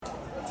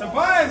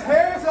Tobias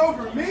Harris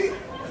over me?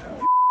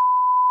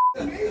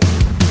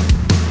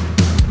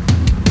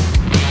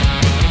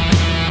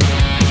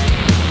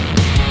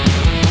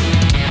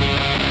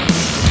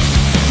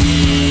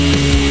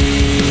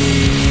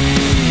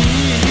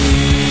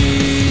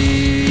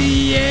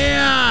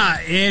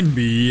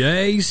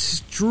 NBA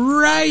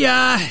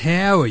Australia,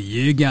 how are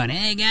you going?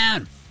 How you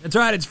going? That's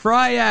right, it's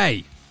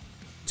Friday.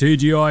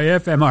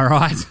 TGIF, am I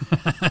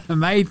right?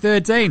 May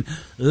 13th.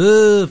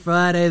 Ooh,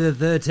 Friday the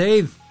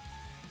 13th.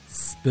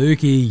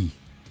 Spooky.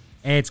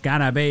 It's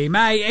gonna be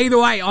May. Either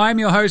way, I'm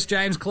your host,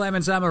 James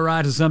Clements. I'm a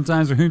writer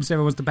sometimes for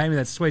whomsoever wants to pay me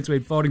that sweet,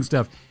 sweet folding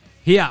stuff.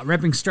 Here,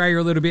 repping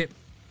Australia a little bit,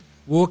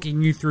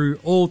 walking you through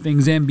all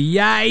things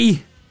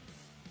NBA.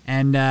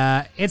 And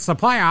it's the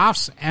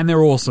playoffs, and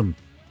they're awesome.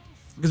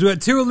 Because we've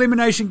got 2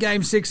 elimination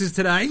game 6s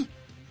today.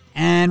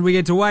 And we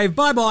get to wave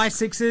bye-bye,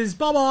 Sixers.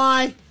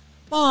 Bye-bye.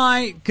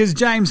 Bye. Because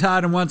James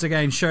Harden once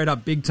again showed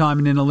up big time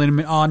in an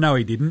elimination. Oh, no,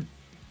 he didn't.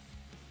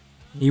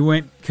 He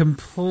went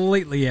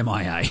completely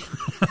MIA.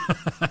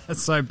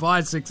 So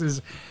bye,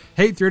 Sixers.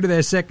 Heat through to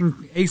their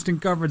second Eastern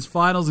Conference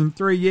Finals in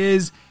 3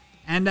 years.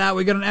 And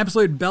we got an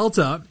absolute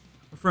belter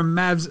from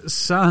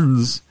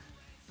Mavs-Suns.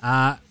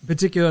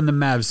 Particularly on the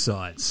Mavs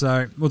side.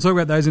 So we'll talk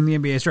about those in the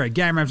NBA Australia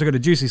game wraps. I've got a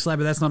juicy slab,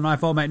 but that's not my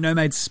fault, mate. No,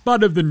 mate.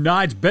 Spud of the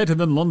night, better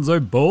than Lonzo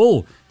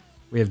Ball.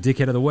 We have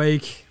Dickhead of the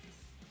Week.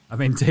 I've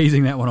been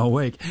teasing that one all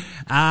week.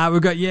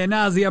 We've got,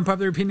 now's the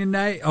unpopular opinion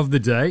day of the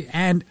day,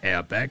 and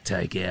Outback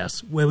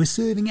Takehouse, where we're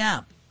serving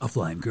up a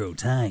flame grilled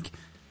tank.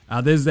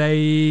 There's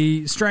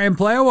a Australian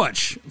Player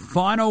Watch.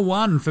 Final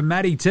one for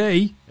Matty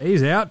T.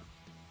 He's out.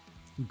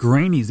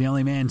 Greeny's the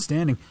only man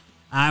standing.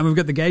 We've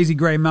got the Gazy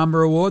Grey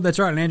Mumber Award. That's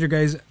right, an Andrew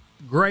Gaze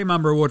Grey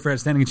Mumber Award for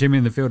Outstanding Achievement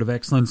in the Field of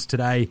Excellence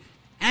today.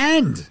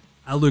 And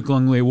a Luke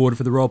Longley Award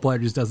for the role player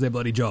who just does their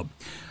bloody job.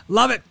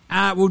 Love it.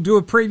 We'll do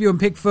a preview and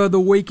pick for the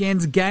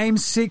weekend's Game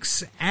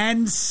 6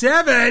 and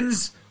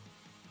 7s.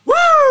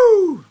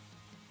 Woo!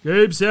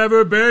 Game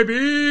 7,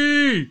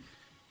 baby!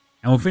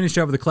 And we'll finish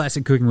up with a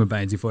classic Cooking with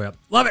Bainesy for you.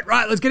 Love it.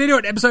 Right, let's get into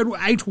it. Episode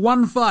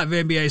 815 of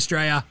NBA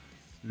Australia.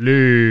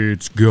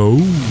 Let's go.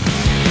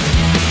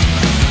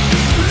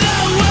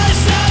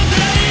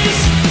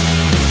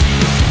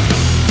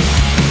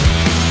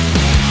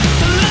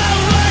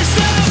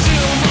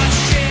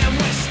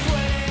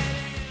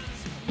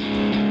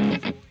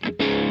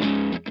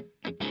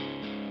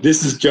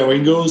 This is Joe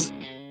Ingles,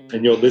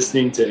 and you're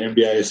listening to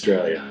NBA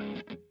Australia.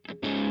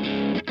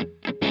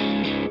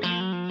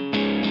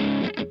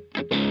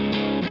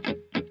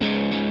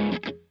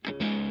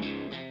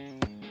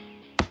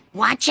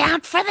 Watch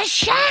out for the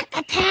Shaq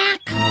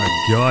attack.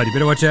 Oh, God. You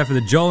better watch out for the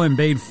Joel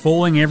Embiid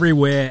falling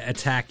everywhere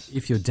attack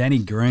if you're Danny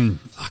Green.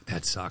 Fuck,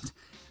 that sucked.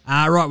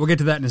 Right, we'll get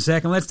to that in a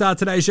second. Let's start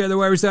today's show the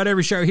way we start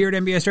every show here at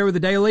NBA Australia with the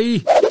daily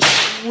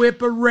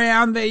whip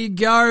around. There you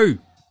go.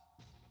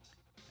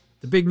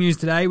 The big news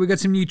today, we got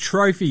some new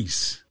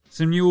trophies,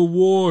 some new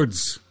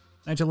awards.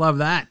 Don't you love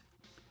that?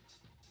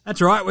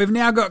 That's right, we've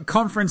now got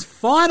conference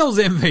finals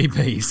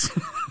MVPs,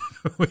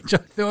 which I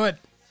thought,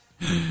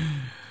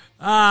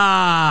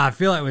 I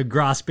feel like we're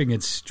grasping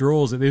at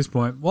straws at this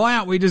point. Why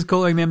aren't we just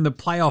calling them the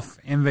playoff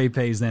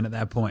MVPs then at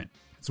that point?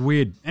 It's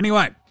weird.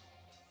 Anyway,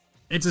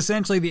 it's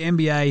essentially the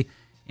NBA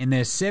in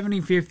their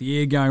 75th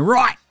year going,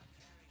 right,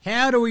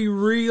 how do we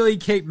really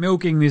keep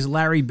milking this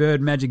Larry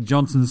Bird, Magic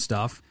Johnson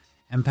stuff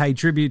and pay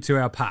tribute to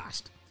our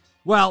past?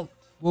 Well,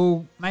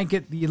 we'll make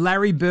it the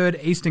Larry Bird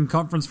Eastern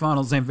Conference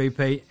Finals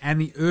MVP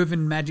and the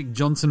Irvin Magic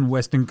Johnson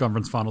Western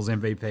Conference Finals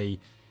MVP.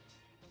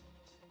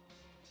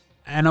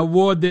 An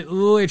award that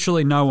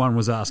literally no one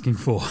was asking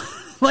for.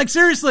 Like,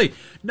 seriously,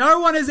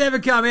 no one has ever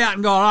come out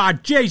and gone,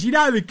 geez, you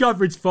know the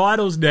conference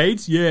finals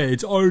needs? Yeah,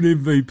 its own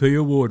MVP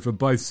award for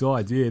both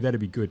sides. Yeah,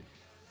 that'd be good.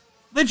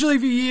 Literally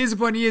for years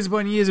upon years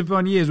upon years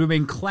upon years, we've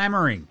been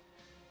clamoring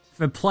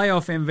for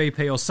playoff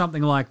MVP or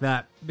something like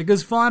that,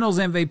 because finals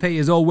MVP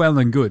is all well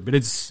and good, but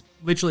it's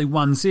literally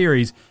one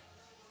series.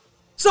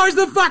 So's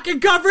the fucking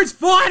conference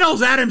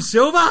finals, Adam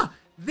Silver!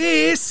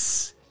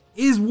 This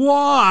is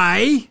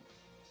why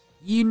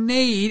you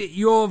need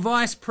your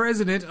vice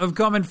president of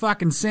common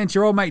fucking sense,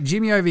 your old mate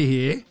Jimmy over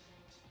here.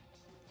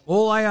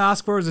 All I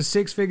ask for is a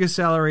 6-figure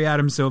salary,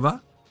 Adam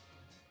Silver,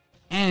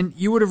 and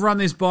you would have run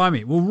this by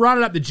me. We'll run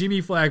it up the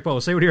Jimmy flagpole,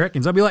 see what he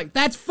reckons. I'll be like,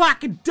 that's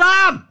fucking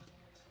dumb!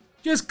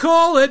 Just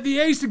call it the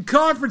Eastern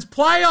Conference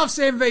Playoffs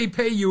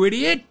MVP, you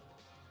idiot.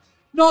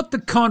 Not the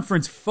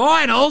conference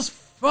finals.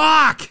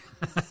 Fuck.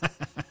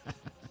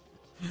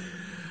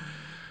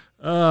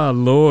 Oh,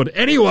 Lord.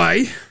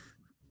 Anyway,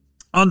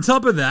 on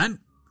top of that,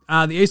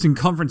 the Eastern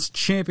Conference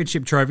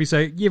Championship Trophy. So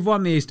you've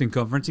won the Eastern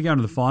Conference. You're going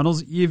to the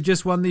finals. You've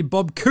just won the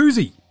Bob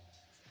Cousy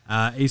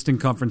Eastern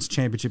Conference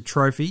Championship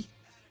Trophy.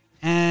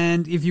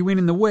 And if you win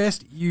in the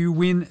West, you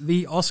win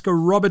the Oscar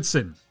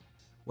Robertson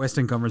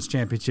Western Conference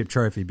Championship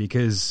Trophy,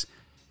 because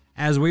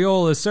as we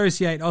all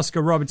associate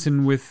Oscar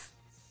Robertson with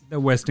the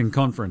Western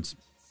Conference.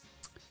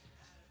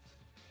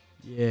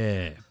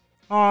 Yeah.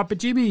 Oh, but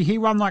Jimmy, he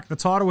won like the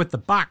title with the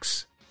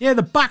Bucks. Yeah,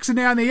 the Bucks are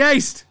now in the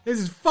East. This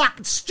is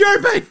fucking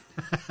stupid.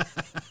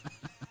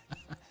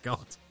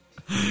 God.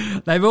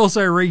 They've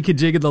also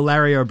reconfigured the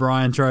Larry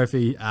O'Brien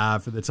trophy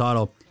for the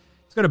title.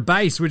 It's got a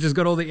base which has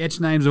got all the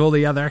etched names of all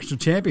the other actual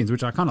champions,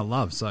 which I kind of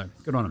love, so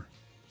good on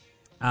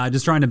them.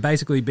 Just trying to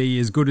basically be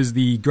as good as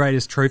the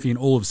greatest trophy in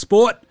all of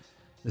sport,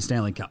 the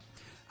Stanley Cup.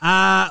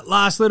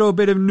 Last little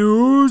bit of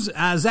news.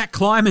 Zach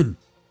Kleiman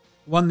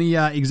won the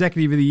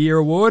Executive of the Year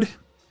award.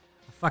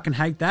 I fucking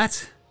hate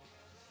that.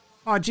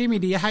 Oh, Jimmy,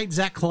 do you hate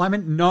Zach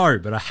Kleiman? No,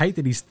 but I hate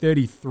that he's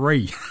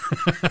 33.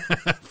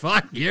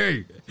 Fuck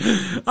you.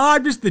 Oh,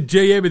 I'm just the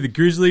GM of the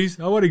Grizzlies.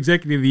 I want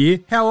Executive of the Year.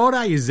 How old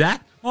are you,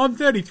 Zach? I'm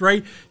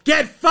 33.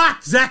 Get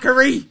fucked,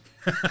 Zachary!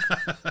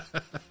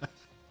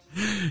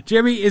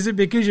 Jimmy, is it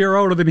because you're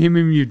older than him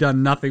and you've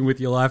done nothing with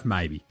your life?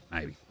 Maybe.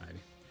 All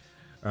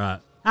right.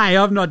 Hey,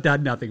 I've not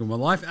done nothing in my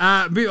life.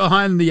 A bit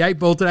behind the 8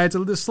 ball today. It's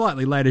a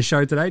slightly later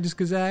show today just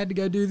because I had to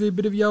go do the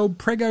bit of the old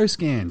prego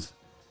scans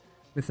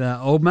with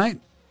old mate.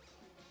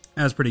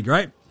 That was pretty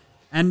great.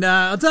 And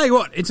I'll tell you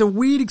what, it's a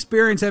weird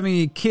experience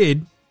having a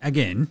kid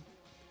again,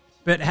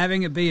 but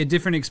having it be a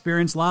different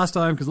experience last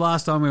time, because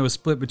last time we were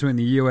split between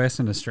the US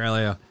and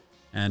Australia,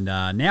 and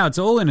now it's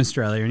all in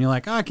Australia, and you're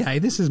like, okay,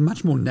 this is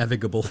much more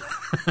navigable,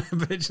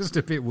 but it's just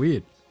a bit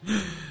weird.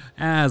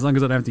 As long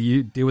as I don't have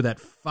to deal with that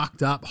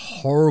fucked up,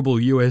 horrible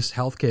US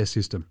healthcare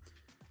system.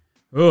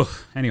 Ugh.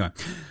 Anyway.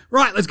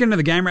 Right, let's get into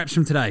the game wraps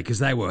from today, because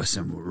they were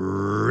some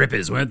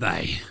rippers, weren't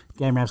they?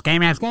 Game wraps.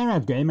 That's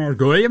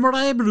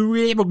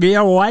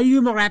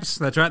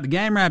right, the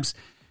game wraps.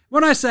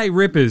 When I say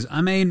rippers,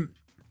 I mean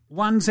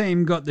one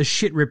team got the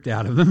shit ripped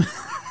out of them.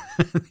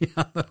 The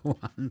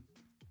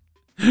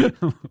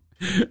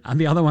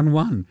other one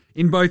won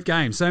in both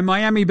games. So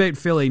Miami beat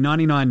Philly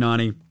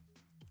 99-90.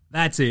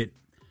 That's it.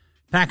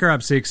 Packer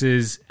up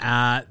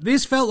 6s.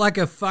 This felt like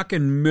a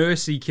fucking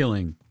mercy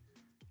killing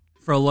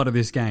for a lot of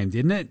this game,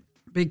 didn't it?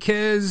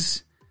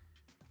 Because,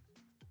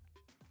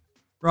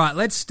 right,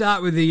 let's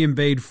start with the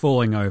Embiid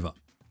falling over.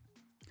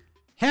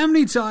 How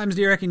many times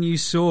do you reckon you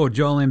saw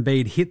Joel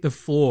Embiid hit the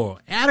floor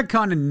out of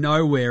kind of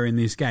nowhere in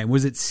this game?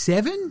 Was it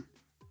 7?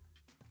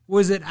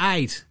 Was it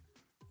 8?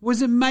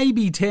 Was it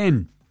maybe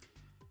 10?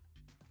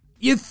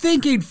 You'd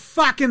think he'd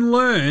fucking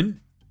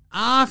learn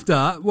after,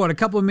 a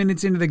couple of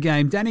minutes into the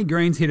game, Danny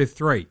Green's hit a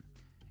 3.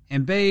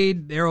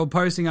 Embiid, they're all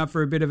posting up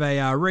for a bit of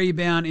a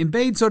rebound.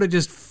 Embiid sort of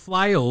just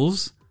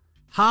flails,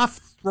 half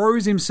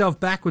throws himself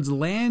backwards,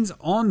 lands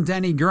on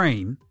Danny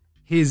Green,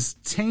 his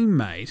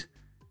teammate,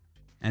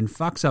 and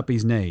fucks up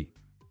his knee.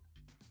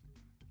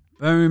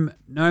 Boom,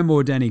 no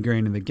more Danny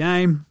Green in the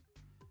game.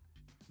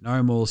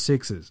 No more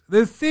 6s.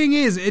 The thing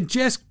is, it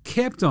just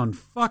kept on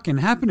fucking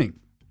happening.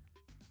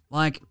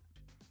 Like,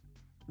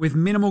 with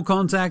minimal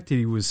contact,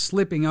 he was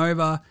slipping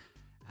over.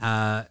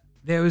 There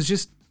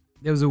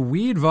was a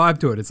weird vibe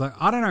to it. It's like,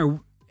 I don't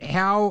know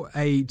how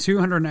a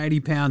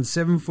 280-pound,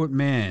 7-foot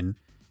man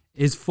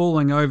is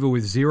falling over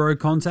with zero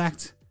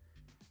contact,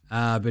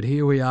 but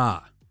here we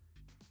are.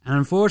 And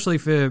unfortunately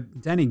for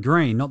Danny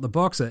Green, not the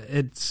boxer,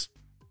 it's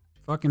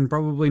fucking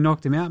probably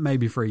knocked him out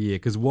maybe for a year,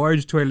 because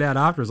Woj tweeted out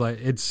after, it's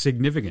like, it's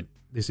significant,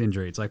 this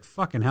injury. It's like,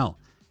 fucking hell.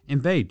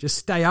 Embiid, just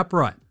stay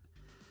upright.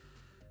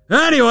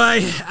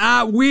 Anyway,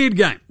 weird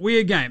game.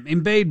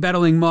 Embiid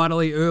battling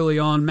mightily early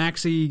on.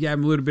 Maxey gave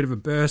him a little bit of a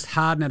burst.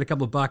 Harden had a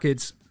couple of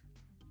buckets.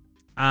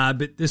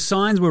 But the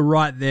signs were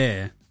right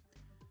there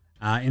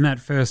in that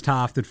first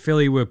half that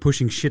Philly were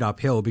pushing shit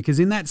uphill, because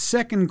in that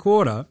second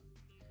quarter,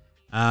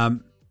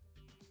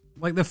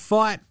 the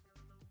fight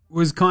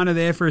was kind of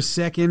there for a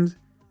second,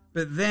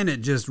 but then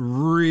it just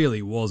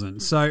really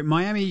wasn't. So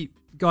Miami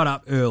got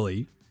up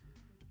early.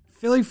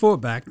 Philly fought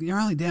back. You're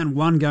only down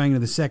 1 going into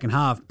the second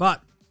half,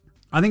 but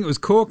I think it was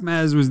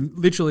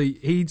Korkmaz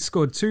he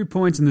scored 2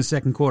 points in the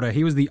second quarter.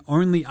 He was the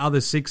only other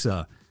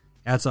Sixer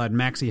outside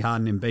Maxey,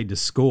 Harden, and Embiid to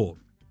score.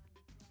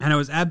 And it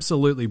was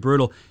absolutely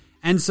brutal.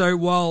 And so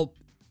while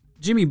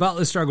Jimmy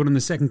Butler struggled in the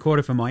second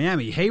quarter for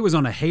Miami, he was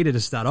on a heater to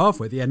start off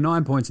with. He had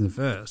 9 points in the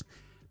first.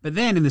 But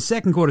then in the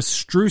second quarter,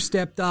 Stru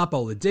stepped up,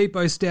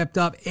 Oladipo stepped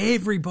up,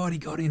 everybody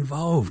got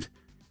involved.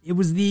 It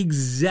was the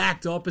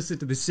exact opposite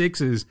to the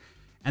Sixers.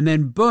 And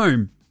then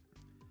boom,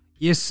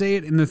 you see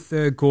it in the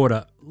third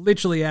quarter,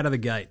 literally out of the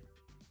gate.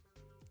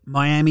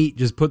 Miami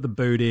just put the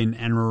boot in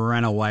and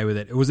ran away with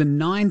it. It was a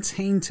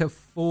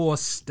 19-4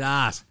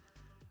 start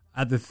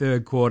at the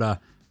third quarter.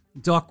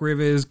 Doc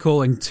Rivers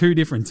calling 2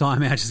 different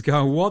timeouts, just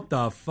going, what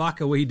the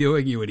fuck are we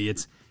doing, you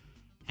idiots?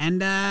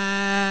 And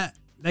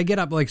they get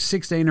up like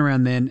 16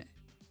 around then,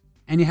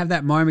 and you have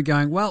that moment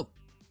going, well,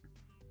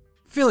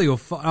 Philly will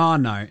fight. Oh,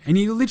 no. And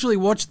you literally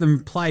watch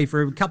them play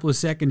for a couple of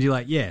seconds. You're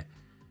like, yeah,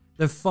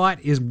 the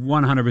fight is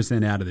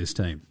 100% out of this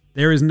team.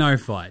 There is no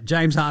fight.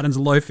 James Harden's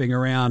loafing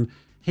around.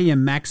 He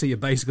and Maxey are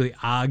basically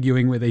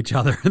arguing with each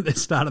other at the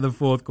start of the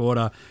fourth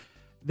quarter.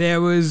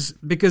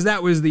 Because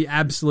that was the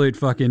absolute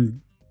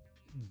fucking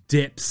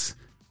depths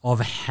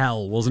of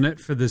hell, wasn't it,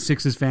 for the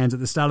Sixers fans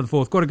at the start of the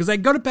fourth quarter? Because they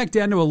got it back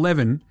down to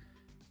 11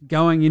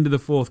 going into the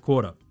fourth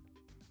quarter.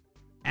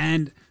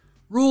 And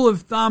rule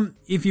of thumb,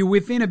 if you're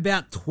within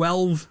about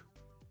 12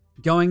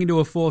 going into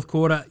a fourth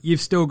quarter, you've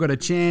still got a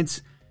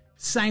chance.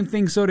 Same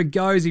thing sort of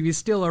goes. If you're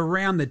still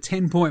around the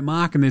 10-point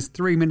mark and there's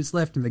 3 minutes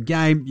left in the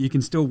game, you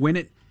can still win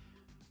it.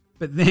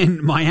 But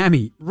then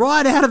Miami,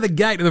 right out of the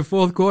gate of the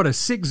fourth quarter,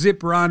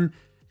 6-zip run,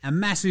 a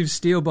massive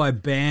steal by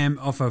Bam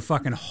off a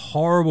fucking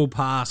horrible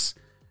pass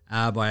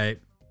by,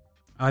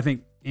 I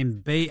think,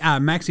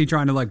 Maxey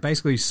trying to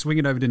basically swing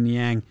it over to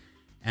Niang.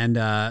 And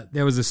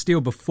there was a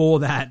steal before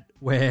that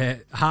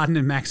where Harden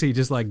and Maxey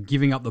just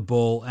giving up the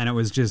ball, and it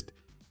was just,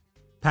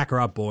 pack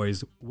her up,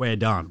 boys. We're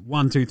done.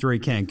 1, 2, 3,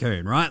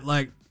 Cancun,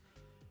 right?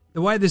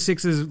 The way the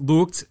Sixers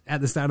looked at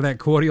the start of that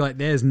quarter,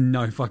 there's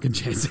no fucking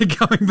chance they're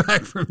coming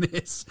back from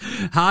this.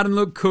 Harden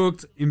looked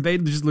cooked.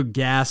 Embiid just looked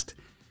gassed.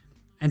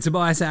 And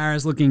Tobias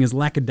Harris looking as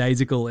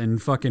lackadaisical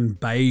and fucking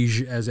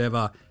beige as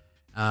ever.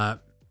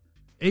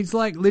 It's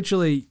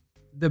literally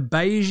the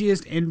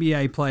beigeiest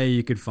NBA player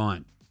you could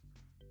find.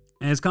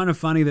 And it's kind of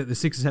funny that the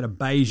Sixers had a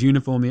beige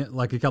uniform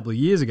a couple of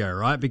years ago,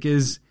 right?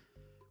 Because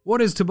what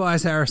does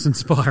Tobias Harris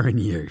inspire in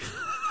you?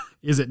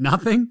 Is it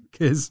nothing?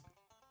 Because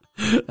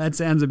that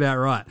sounds about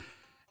right.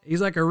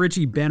 He's like a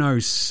Richie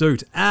Beno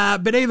suit.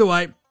 But either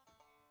way,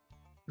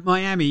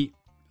 Miami,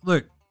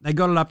 look, they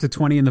got it up to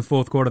 20 in the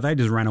fourth quarter. They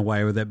just ran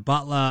away with it.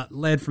 Butler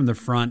led from the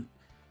front,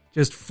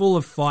 just full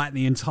of fight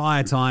the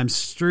entire time.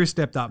 Stru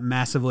stepped up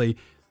massively.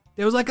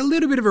 There was a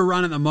little bit of a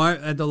run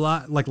at the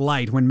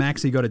late when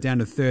Maxey got it down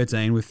to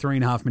 13 with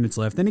 3.5 minutes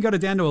left. Then he got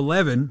it down to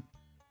 11,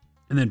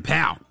 and then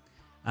pow.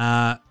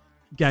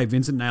 Gabe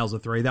Vincent nails a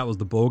three. That was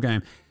the ball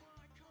game.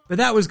 But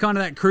that was kind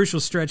of that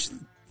crucial stretch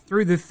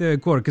through the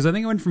third quarter, because I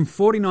think it went from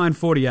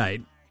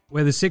 49-48,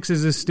 where the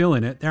Sixers are still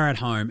in it. They're at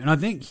home. And I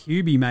think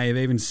Hubie may have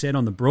even said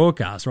on the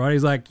broadcast, right?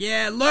 He's like,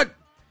 yeah, look,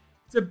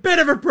 it's a bit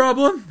of a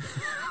problem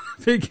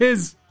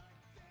because,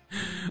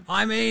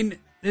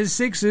 the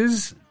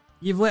Sixers,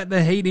 you've let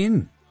the Heat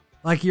in.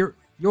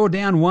 You're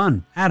down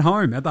 1 at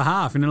home at the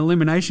half in an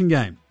elimination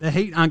game. The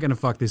Heat aren't going to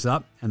fuck this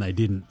up, and they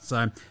didn't.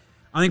 So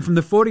I think from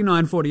the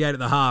 49-48 at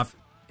the half,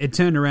 it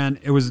turned around.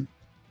 It was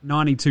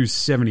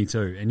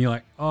 92-72. And you're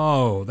like,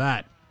 oh,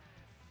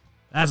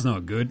 that's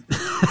not good.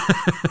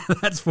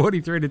 That's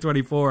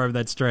 43-24 over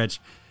that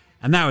stretch.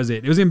 And that was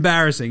it. It was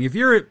embarrassing. If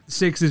you're a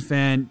Sixers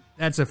fan,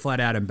 that's a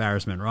flat-out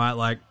embarrassment,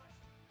 right?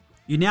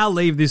 You now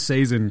leave this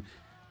season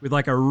with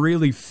a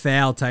really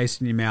foul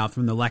taste in your mouth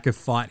from the lack of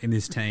fight in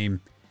this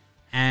team.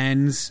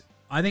 And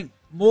I think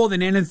more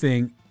than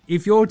anything,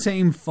 if your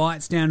team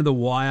fights down to the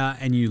wire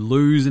and you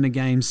lose in a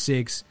game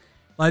 6,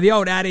 the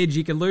old adage,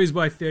 you can lose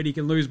by 30, you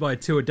can lose by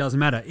 2, it doesn't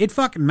matter. It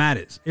fucking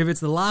matters. If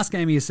it's the last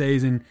game of your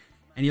season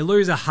and you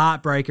lose a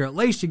heartbreaker, at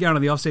least you go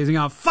into the offseason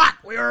going, fuck,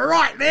 we were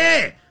right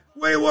there.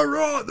 We were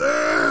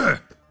right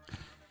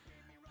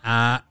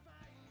there.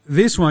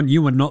 This one,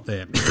 you were not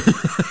there.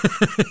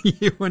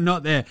 You were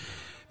not there.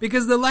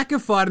 Because the lack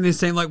of fight in this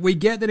team, we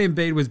get that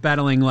Embiid was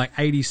battling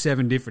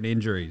 87 different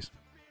injuries.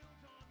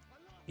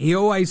 He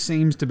always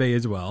seems to be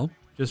as well.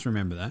 Just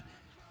remember that.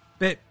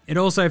 But it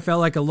also felt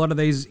like a lot of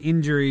these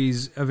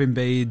injuries of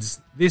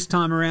Embiid's this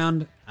time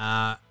around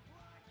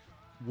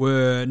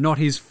were not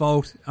his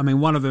fault.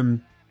 One of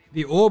them,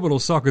 the orbital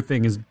soccer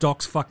thing, is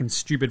Doc's fucking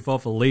stupid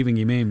fault for leaving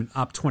him in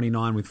up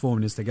 29 with 4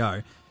 minutes to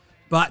go.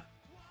 But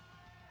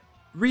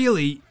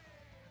really,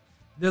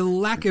 the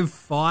lack of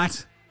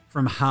fight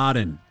from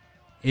Harden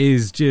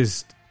is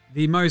just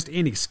the most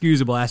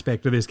inexcusable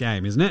aspect of this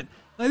game, isn't it?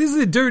 This is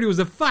a dude who was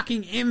a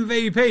fucking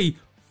MVP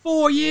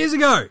 4 years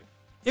ago.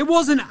 It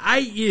wasn't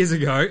 8 years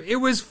ago. It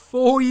was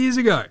 4 years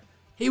ago.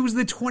 He was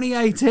the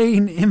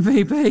 2018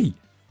 MVP.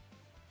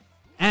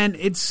 And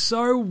it's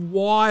so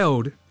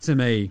wild to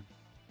me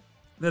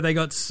that they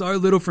got so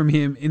little from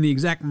him in the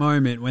exact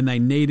moment when they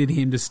needed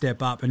him to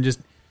step up and just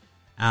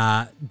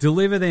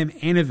deliver them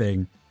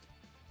anything,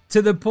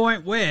 to the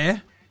point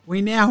where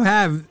we now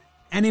have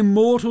an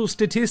immortal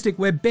statistic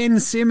where Ben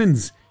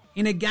Simmons,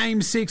 in a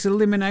Game 6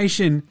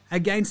 elimination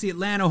against the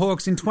Atlanta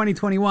Hawks in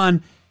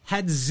 2021,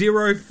 had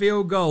 0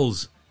 field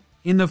goals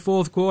in the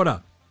fourth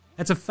quarter.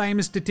 That's a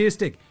famous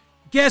statistic.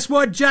 Guess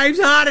what James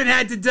Harden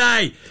had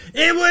today?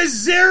 It was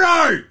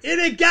 0 in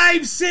a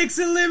Game 6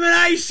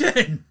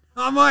 elimination.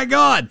 Oh my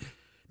God.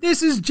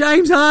 This is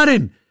James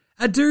Harden,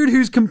 a dude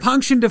whose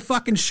compunction to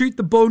fucking shoot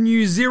the ball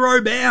knew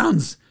 0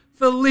 bounds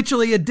for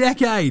literally a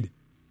decade.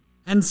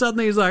 And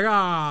suddenly he's like,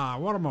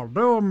 what am I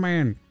doing,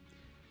 man?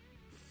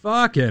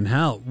 Fucking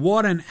hell.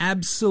 What an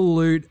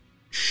absolute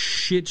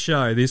shit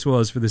show this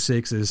was for the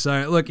Sixers.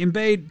 So, look,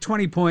 Embiid,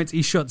 20 points.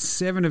 He shot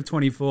 7 of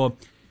 24.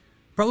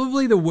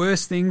 Probably the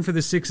worst thing for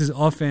the Sixers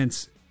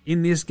offense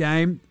in this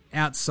game,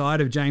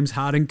 outside of James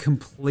Harden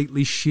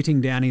completely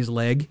shitting down his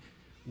leg,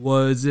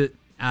 was that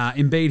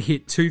Embiid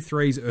hit 2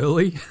 threes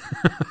early.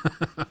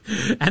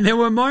 And there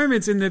were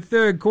moments in the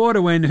third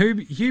quarter when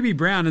Hubie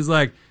Brown is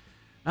like,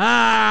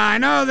 I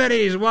know that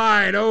he's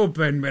wide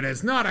open, but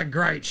it's not a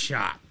great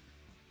shot.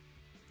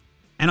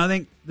 And I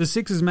think the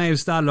Sixers may have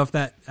started off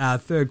that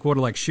third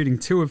quarter shooting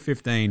 2 of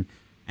 15.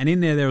 And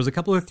in there was a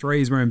couple of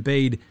threes where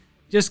Embiid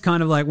just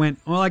kind of went,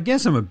 well, I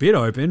guess I'm a bit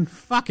open.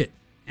 Fuck it.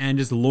 And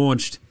just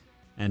launched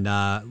and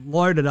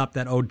loaded up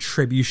that old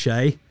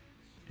trebuchet.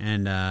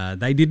 And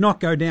they did not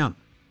go down.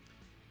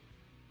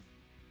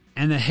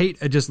 And the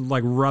Heat are just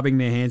like rubbing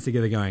their hands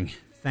together going,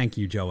 thank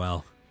you,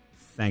 Joel.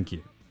 Thank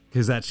you.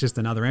 Because that's just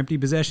another empty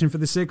possession for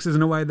the Sixers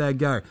and away they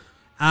go.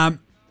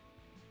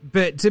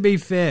 But to be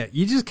fair,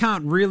 you just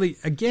can't really,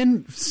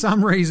 again, for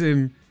some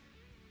reason,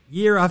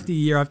 year after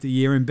year after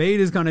year, Embiid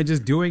is kind of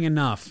just doing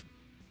enough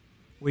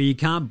where you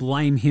can't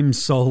blame him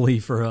solely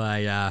for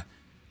a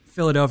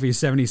Philadelphia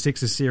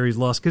 76ers series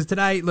loss. Because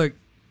today, look,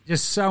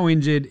 just so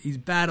injured. He's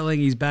battling.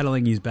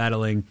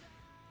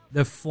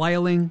 The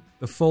flailing,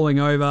 the falling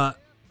over,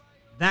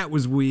 that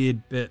was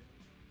weird, but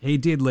he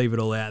did leave it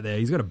all out there.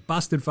 He's got a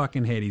busted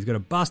fucking head. He's got a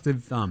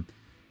busted thumb.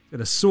 He's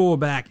got a sore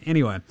back.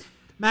 Anyway,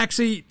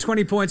 Maxey,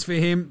 20 points for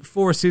him,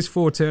 4 assists,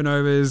 4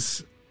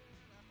 turnovers.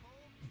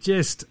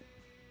 Just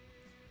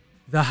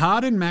the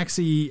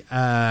Harden-Maxey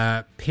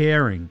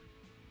pairing,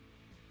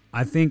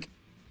 I think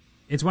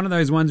it's one of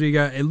those ones where you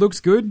go, it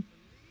looks good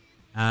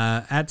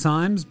at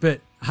times,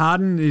 but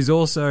Harden is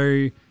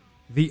also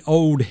the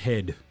old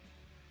head.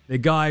 The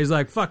guy who's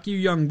like, fuck you,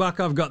 young buck,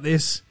 I've got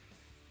this.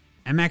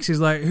 And Maxey's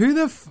like, who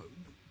the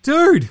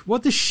dude,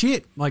 what the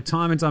shit? Like,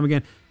 time and time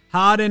again.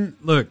 Harden,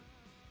 look,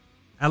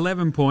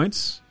 11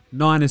 points,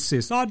 9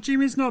 assists. Oh,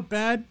 Jimmy's not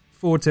bad.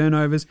 4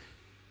 turnovers.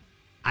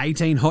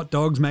 18 hot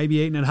dogs maybe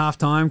eaten at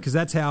halftime, because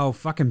that's how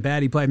fucking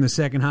bad he played in the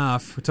second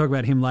half. We'll talk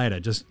about him later.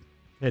 Just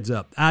heads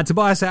up.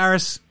 Tobias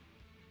Harris,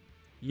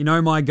 you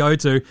know my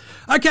go-to.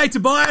 Okay,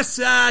 Tobias,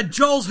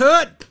 Joel's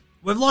hurt.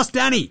 We've lost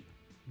Danny.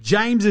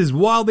 James is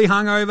wildly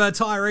hungover.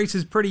 Tyrese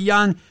is pretty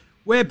young.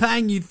 We're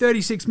paying you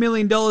 $36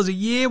 million a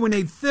year. We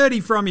need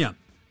 30 from you.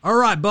 All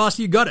right, boss,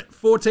 you got it.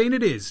 14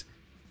 it is.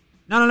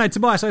 No,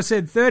 Tobias, I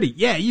said 30.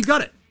 Yeah, you got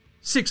it.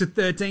 6 of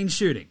 13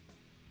 shooting.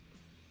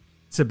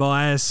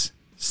 Tobias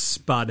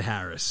Spud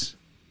Harris.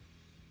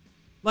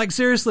 Like,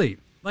 seriously.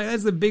 Like,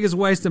 that's the biggest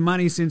waste of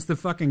money since the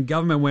fucking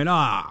government went,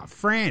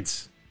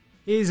 France,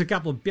 here's a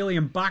couple of $1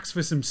 billion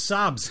for some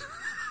subs.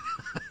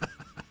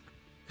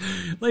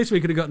 At least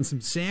we could have gotten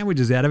some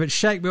sandwiches out of it.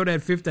 Shake Milton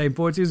had 15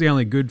 points. He was the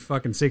only good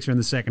fucking sixer in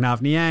the second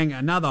half. Niang,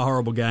 another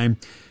horrible game.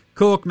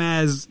 Cork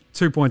Maz,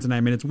 2 points in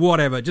 8 minutes.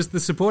 Whatever. Just the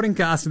supporting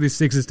cast of this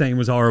Sixers team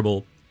was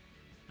horrible.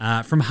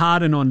 From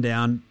Harden on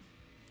down,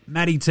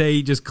 Matty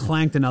T just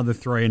clanked another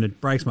 3, and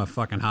it breaks my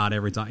fucking heart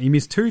every time. He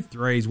missed 2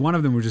 threes. One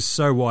of them was just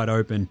so wide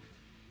open.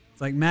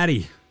 It's like,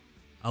 Matty,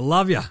 I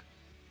love you,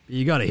 but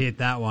you got to hit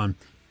that one.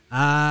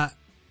 And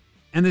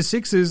the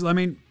Sixers, I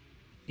mean,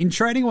 in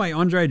trading away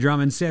Andre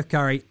Drummond, Seth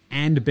Curry,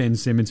 and Ben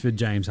Simmons for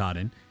James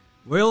Harden,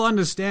 we'll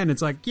understand.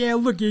 It's like, yeah,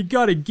 look, you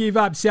got to give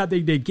up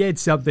something to get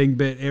something,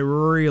 but it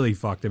really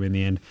fucked him in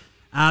the end.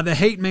 The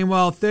Heat,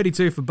 meanwhile,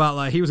 32 for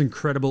Butler. He was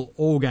incredible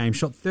all game.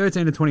 Shot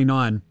 13 of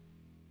 29.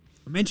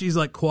 I mentioned he's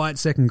like quiet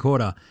second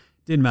quarter.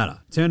 Didn't matter.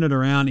 Turned it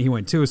around. He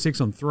went 2 of 6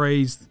 on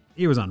threes.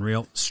 He was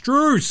unreal.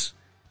 Strus.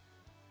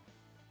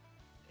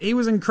 He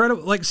was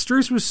incredible. Like,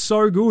 Strus was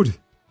so good.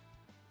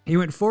 He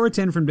went 4 of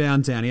 10 from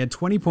downtown. He had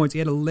 20 points. He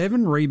had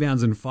 11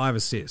 rebounds and 5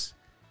 assists.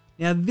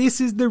 Now, this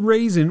is the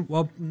reason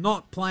why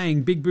not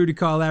playing Big Booty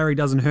Kyle Lowry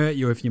doesn't hurt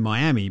you if you're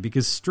Miami,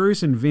 because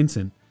Strus and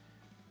Vincent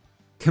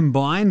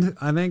combined,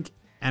 I think,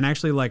 and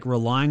actually like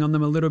relying on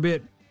them a little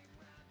bit,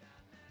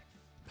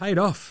 paid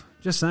off.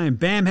 Just saying.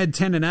 Bam had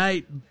 10 and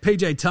 8.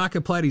 PJ Tucker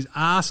played his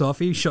ass off.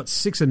 He shot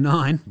 6 and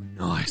 9.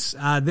 Nice.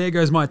 There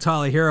goes my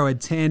Tyler Hero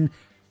at 10.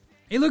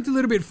 He looked a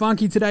little bit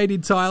funky today,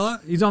 did Tyler?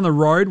 He's on the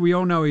road. We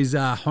all know his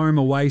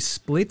home-away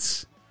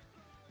splits.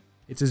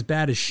 It's as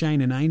bad as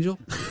Shane and Angel.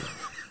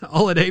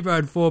 Oladipo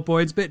had 4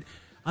 points, but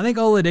I think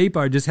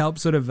Oladipo just helped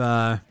sort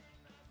of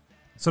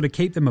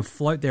keep them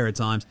afloat there at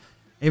times,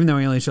 even though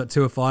he only shot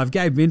 2 of 5.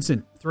 Gabe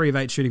Vincent, 3 of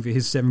 8 shooting for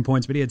his 7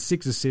 points, but he had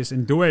 6 assists,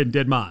 and Dwayne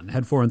Dedman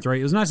had 4 and 3.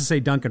 It was nice to see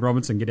Duncan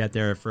Robinson get out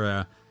there for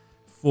a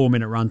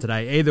 4-minute run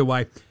today. Either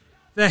way,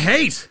 the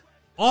Heat,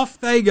 off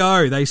they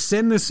go. They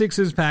send the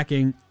Sixers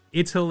packing.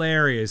 It's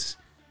hilarious.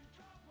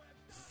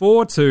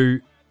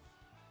 4-2.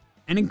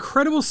 An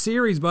incredible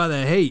series by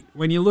the Heat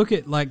when you look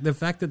at like the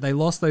fact that they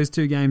lost those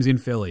 2 games in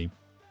Philly,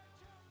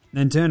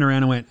 then turned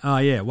around and went, oh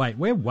yeah, wait,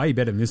 we're way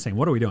better than this team.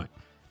 What are we doing?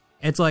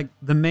 It's like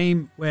the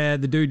meme where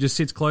the dude just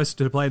sits closer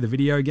to play the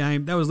video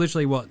game. That was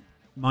literally what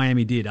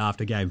Miami did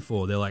after game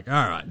 4. They're like, all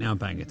right, now I'm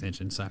paying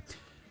attention. So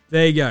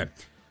there you go.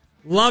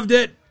 Loved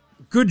it.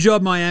 Good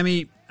job,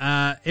 Miami.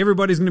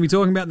 Everybody's going to be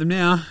talking about them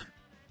now.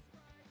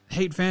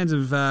 Heat fans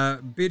have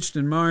bitched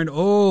and moaned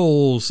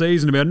all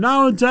season about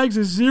no one takes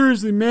us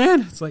seriously,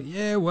 man. It's like,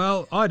 yeah,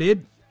 well, I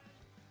did.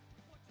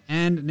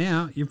 And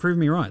now you've proven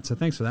me right, so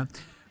thanks for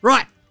that.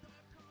 Right.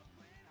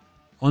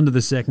 On to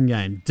the second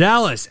game.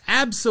 Dallas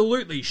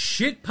absolutely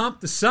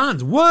shit-pumped the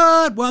Suns.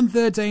 What?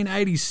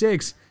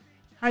 113-86.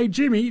 Hey,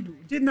 Jimmy,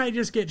 didn't they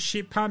just get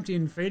shit-pumped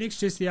in Phoenix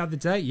just the other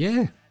day?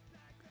 Yeah.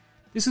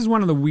 This is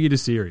one of the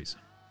weirdest series.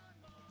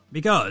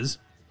 Because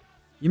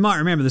you might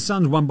remember the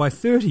Suns won by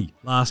 30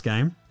 last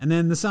game, and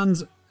then the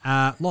Suns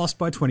lost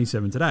by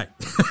 27 today.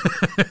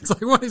 It's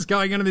like, what is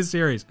going on in this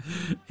series?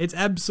 It's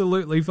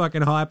absolutely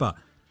fucking hyper.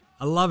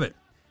 I love it.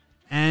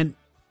 And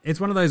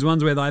it's one of those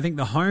ones where I think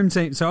the home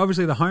team, so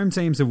obviously the home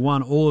teams have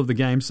won all of the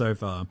games so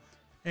far.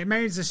 It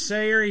means the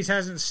series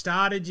hasn't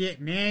started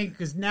yet, man,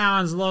 because no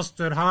one's lost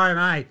at home,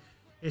 eh?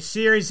 The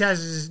series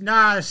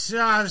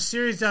the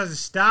series doesn't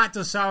start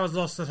till someone's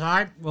lost at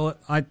home. Well,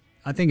 I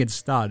think it's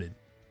started.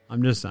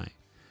 I'm just saying.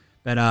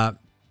 But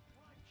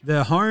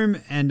the home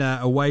and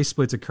away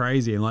splits are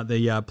crazy, and like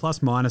the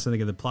plus minus, I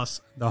think of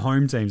the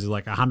home teams is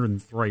like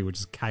 103, which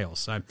is chaos.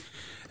 So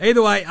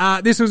either way,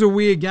 this was a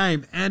weird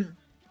game, and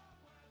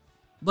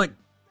like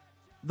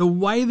the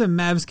way the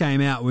Mavs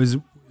came out was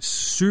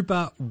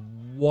super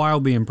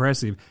wildly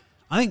impressive.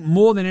 I think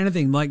more than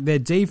anything, like their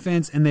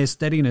defense and their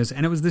steadiness,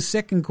 and it was the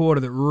second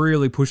quarter that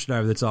really pushed it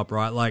over the top,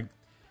 right? Like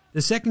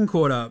the second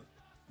quarter,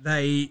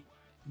 they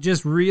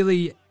just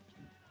really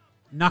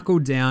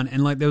knuckled down,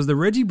 and like there was the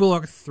Reggie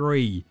Bullock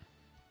 3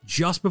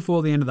 just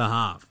before the end of the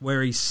half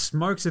where he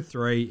smokes a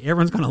 3.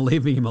 Everyone's kind of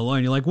leaving him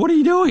alone. You're like, what are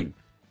you doing?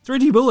 It's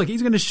Reggie Bullock.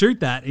 He's going to shoot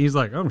that. And he's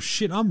like, oh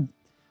shit,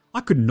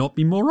 I could not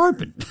be more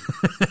open.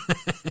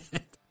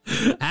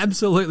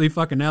 Absolutely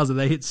fucking nails it.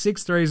 They hit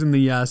 6 threes in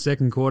the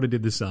second quarter,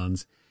 did the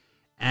Suns.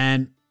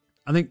 And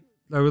I think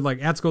they would like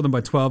outscore them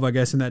by 12, I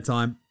guess, in that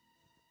time.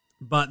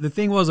 But the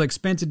thing was, like,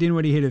 Spencer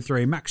Dinwiddie hit a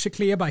 3, Max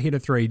Shaklieba hit a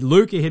 3,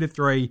 Luka hit a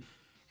 3,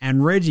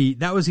 and Reggie,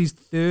 that was his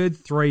third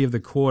 3 of the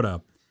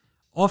quarter.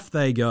 Off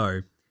they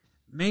go.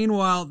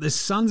 Meanwhile, the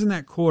Suns in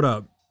that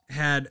quarter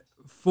had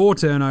 4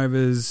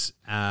 turnovers.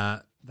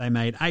 They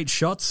made 8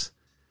 shots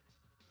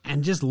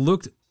and just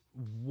looked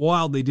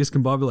wildly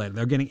discombobulated.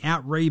 They were getting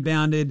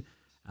out-rebounded.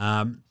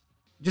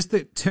 Just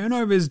the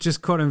turnovers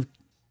just kind of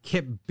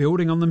kept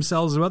building on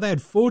themselves as well. They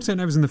had 4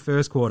 turnovers in the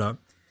first quarter.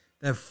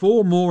 They have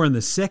 4 more in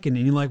the second,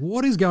 and you're like,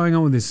 what is going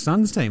on with this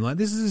Suns team? Like,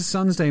 this is a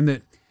Suns team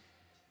that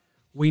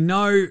we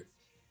know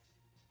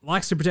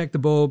likes to protect the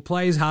ball,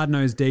 plays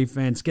hard-nosed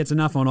defense, gets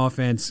enough on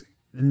offense,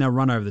 and they'll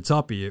run over the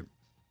top of you.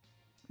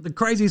 The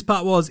craziest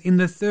part was, in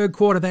the third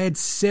quarter, they had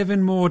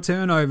 7 more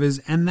turnovers,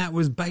 and that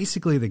was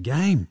basically the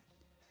game.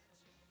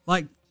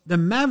 Like, the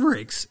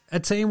Mavericks, a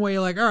team where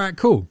you're like, all right,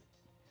 cool.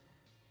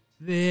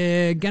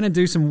 They're going to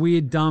do some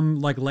weird, dumb,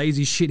 like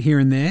lazy shit here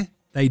and there.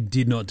 They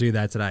did not do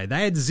that today.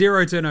 They had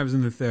 0 turnovers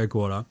in the third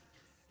quarter.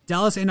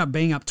 Dallas ended up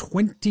being up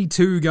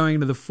 22 going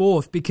into the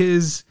fourth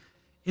because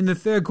in the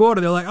third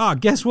quarter, they're like, oh,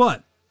 guess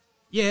what?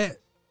 Yeah,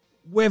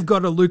 we've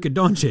got a Luka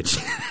Doncic.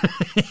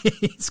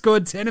 He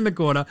scored 10 in the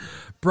quarter.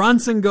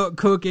 Brunson got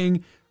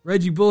cooking.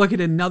 Reggie Bullock hit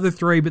another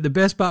 3, but the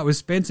best part was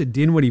Spencer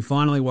Dinwiddie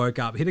finally woke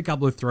up, hit a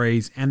couple of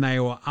 3s, and they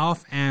were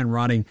off and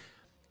running.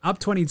 Up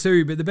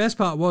 22, but the best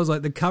part was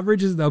like the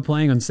coverages they were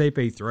playing on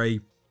CP3,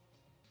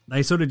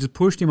 they sort of just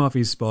pushed him off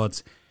his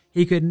spots.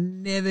 He could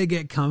never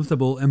get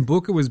comfortable, and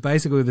Booker was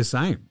basically the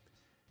same.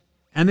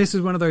 And this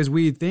is one of those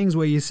weird things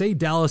where you see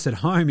Dallas at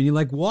home, and you're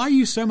like, why are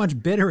you so much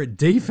better at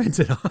defense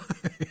at home?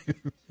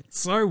 It's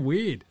so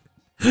weird.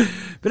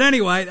 But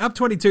anyway, up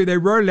 22, they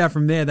rode it out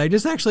from there. They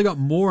just actually got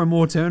more and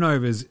more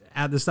turnovers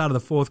at the start of the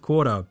fourth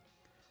quarter,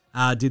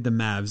 did the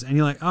Mavs. And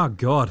you're like, oh,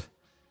 God.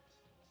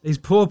 These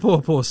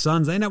poor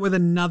Suns, they end up with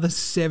another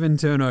 7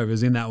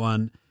 turnovers in that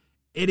one.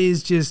 It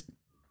is just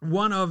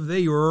one of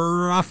the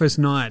roughest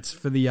nights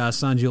for the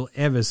Suns you'll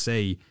ever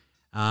see.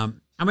 I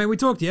mean, we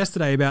talked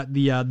yesterday about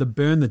the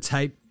burn the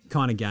tape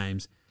kind of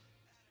games,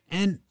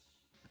 and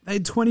they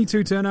had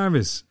 22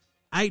 turnovers,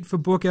 8 for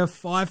Booker,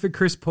 5 for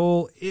Chris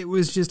Paul. It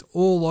was just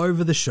all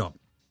over the shop,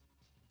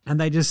 and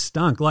they just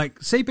stunk. Like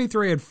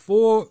CP3 had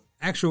 4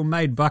 actual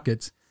made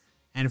buckets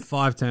and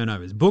 5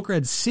 turnovers. Booker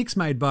had 6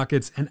 made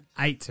buckets and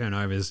 8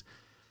 turnovers.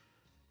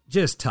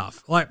 Just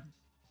tough. Like,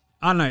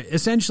 I don't know.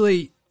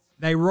 Essentially,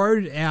 they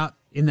rode it out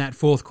in that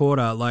fourth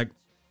quarter. Like,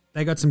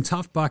 they got some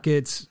tough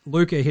buckets.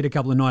 Luka hit a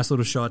couple of nice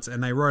little shots,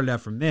 and they rode it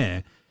out from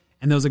there.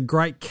 And there was a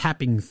great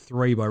capping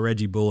 3 by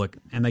Reggie Bullock,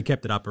 and they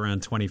kept it up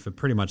around 20 for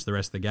pretty much the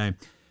rest of the game.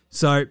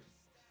 So,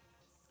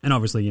 and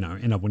obviously,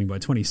 end up winning by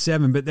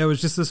 27, but there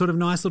was just a sort of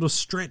nice little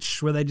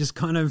stretch where they just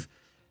kind of,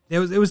 it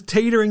was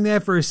teetering there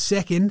for a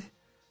second.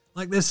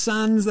 Like the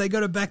Suns, they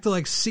got it back to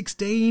like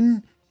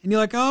 16, and you're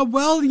like, oh,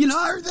 well, they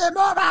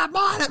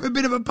might have a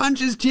bit of a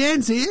puncher's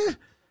chance here.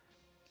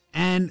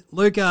 And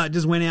Luka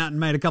just went out and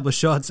made a couple of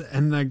shots,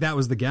 and like that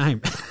was the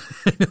game.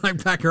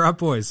 Like, pack her up,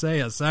 boys. See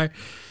ya. So,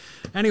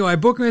 anyway,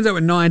 Booker ends up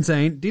with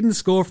 19. Didn't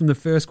score from the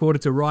first quarter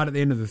to right at the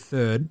end of the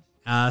third.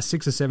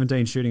 6 of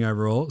 17 shooting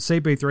overall.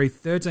 CP3,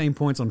 13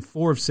 points on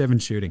 4 of 7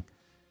 shooting.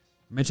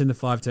 I mentioned the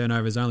 5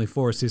 turnovers, only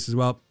 4 assists as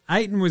well.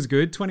 Ayton was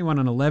good, 21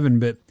 on 11,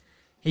 but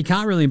he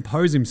can't really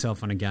impose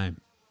himself on a game.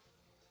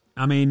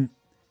 I mean,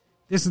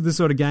 this is the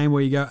sort of game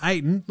where you go,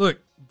 Ayton, look,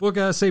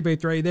 Booker,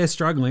 CP3, they're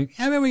struggling.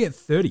 How about we get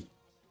 30?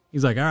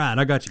 He's like, all right,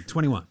 I got you,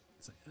 21.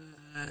 It's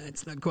like,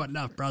 it's not quite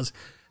enough, bros.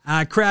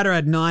 Crowder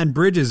had 9.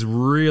 Bridges,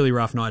 really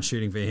rough night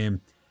shooting for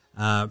him.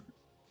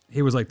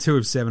 He was like 2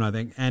 of 7, I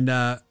think.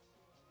 And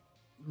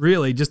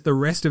really, just the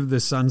rest of the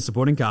Suns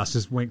supporting cast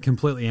just went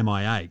completely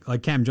MIA.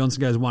 Like, Cam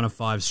Johnson goes 1 of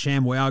 5.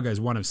 Sham Wow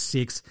goes 1 of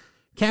 6.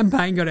 Cam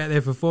Payne got out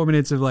there for 4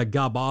 minutes of like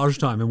garbage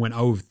time and went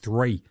 0 of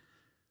 3.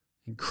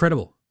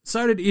 Incredible.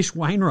 So did Ish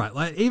Wainwright.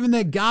 Like, even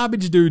their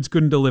garbage dudes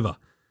couldn't deliver.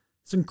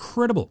 It's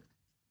incredible.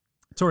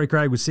 Torrey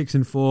Craig was 6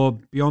 and 4.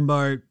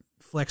 Biombo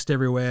flexed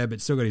everywhere, but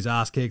still got his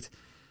ass kicked.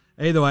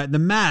 Either way, the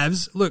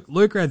Mavs, look,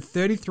 Luka had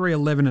 33,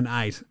 11, and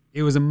 8.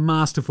 It was a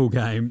masterful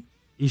game.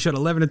 He shot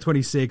 11 of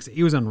 26.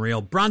 He was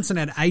unreal. Brunson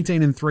had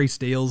 18 and 3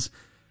 steals.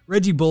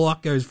 Reggie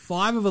Bullock goes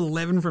 5 of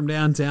 11 from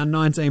downtown,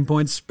 19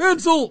 points.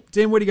 Spencer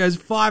Dinwiddie goes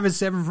 5 of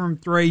 7 from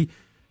 3.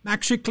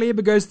 Maxi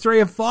Kleber goes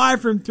 3 of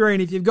 5 from 3.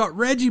 And if you've got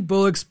Reggie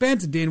Bullock,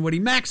 Spencer Dinwiddie,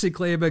 Maxi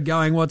Kleber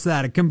going, what's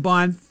that? A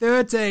combined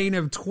 13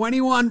 of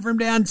 21 from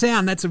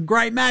downtown. That's a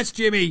great match,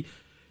 Jimmy.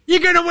 You're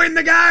going to win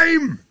the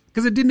game!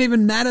 Because it didn't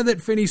even matter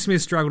that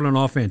Finney-Smith struggled on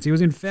offense. He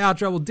was in foul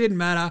trouble. Didn't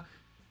matter.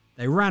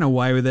 They ran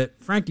away with it.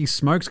 Frankie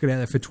Smokes got out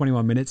there for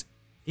 21 minutes.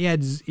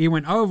 He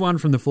went 0 of 1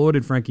 from the floor,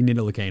 did Frankie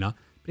Ntilikina.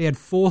 But he had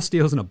 4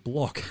 steals and a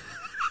block.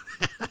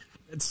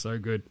 That's so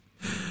good.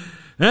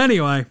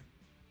 Anyway,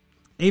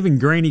 even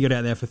Greeny got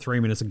out there for 3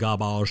 minutes of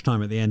garbage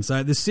time at the end.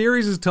 So the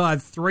series is tied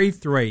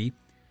 3-3.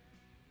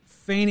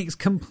 Phoenix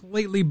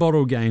completely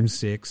bottled Game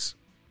 6.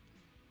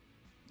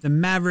 The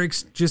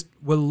Mavericks just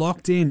were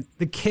locked in.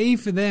 The key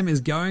for them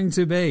is going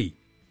to be,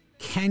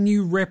 can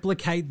you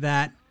replicate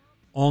that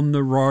on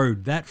the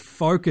road? That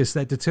focus,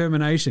 that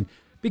determination.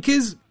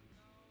 Because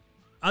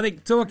I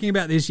think talking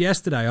about this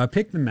yesterday, I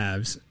picked the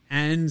Mavs,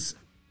 and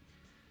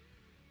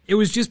it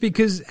was just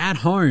because at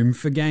home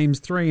for games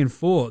 3 and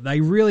 4,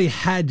 they really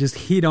had just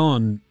hit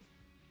on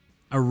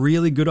a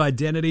really good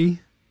identity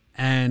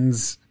and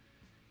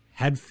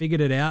had figured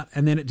it out,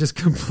 and then it just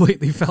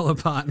completely fell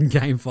apart in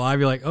game 5.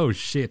 You're like, oh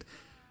shit.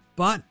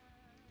 But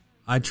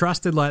I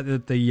trusted like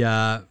that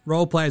the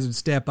role players would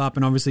step up,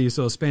 and obviously you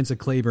saw Spencer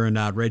Kleber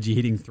and Reggie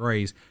hitting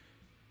threes.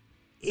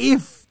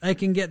 If they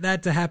can get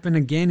that to happen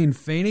again in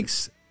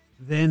Phoenix,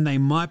 then they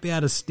might be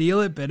able to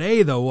steal it. But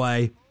either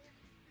way,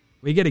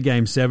 we get a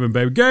Game 7,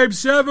 baby. Game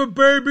 7,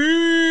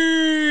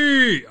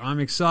 baby! I'm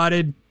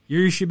excited.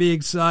 You should be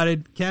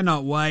excited.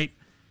 Cannot wait.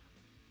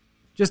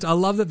 Just, I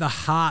love that the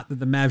heart that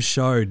the Mavs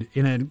showed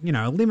in a,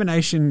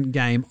 elimination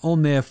game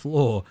on their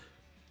floor.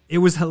 It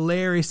was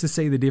hilarious to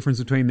see the difference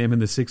between them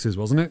and the Sixers,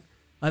 wasn't it?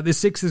 Like the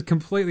Sixers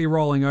completely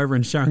rolling over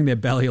and showing their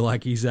belly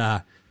like he's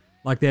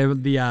like they're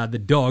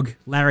the dog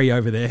Larry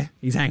over there.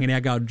 He's hanging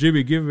out, going,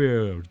 Jimmy, give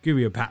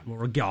me a pat,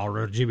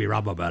 Jimmy,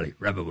 rub my belly,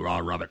 rub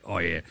it. Oh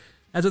yeah,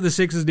 that's what the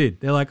Sixers did.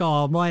 They're like,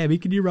 oh Miami,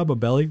 can you rub my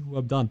belly? Well,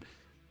 I'm done.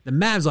 The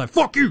Mavs like,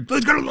 fuck you,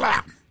 let's go to the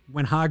lab.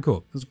 Went hardcore.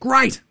 It was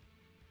great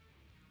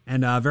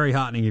and very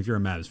heartening if you're a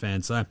Mavs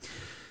fan. So.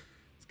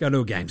 Go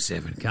to a Game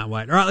 7. Can't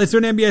wait. All right, let's do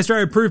an NBA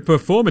Australia Proof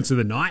performance of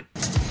the night.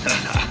 That's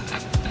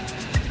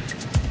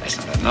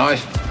not a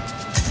knife.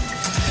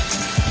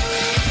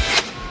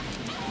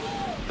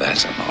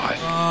 That's a knife.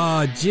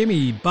 Oh,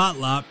 Jimmy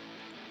Butler,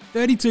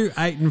 32,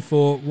 8 and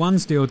 4, 1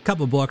 steal,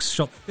 couple of blocks,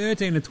 shot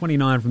 13 of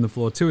 29 from the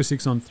floor, 2 of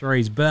 6 on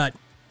threes. But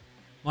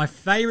my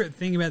favourite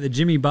thing about the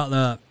Jimmy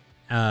Butler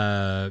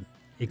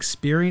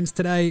experience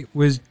today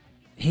was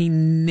he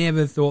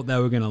never thought they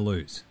were going to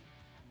lose.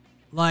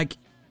 Like,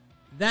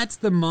 that's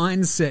the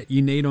mindset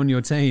you need on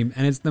your team,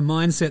 and it's the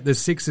mindset the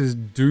Sixers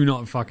do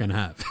not fucking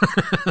have.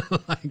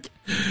 Like,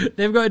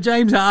 they've got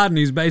James Harden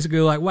who's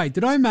basically like, wait,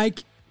 did I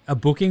make a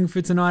booking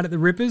for tonight at the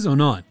Rippers or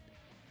not?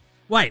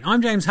 Wait,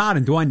 I'm James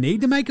Harden. Do I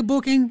need to make a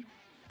booking?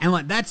 And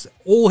like, that's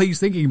all he's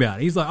thinking about.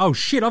 He's like, oh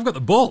shit, I've got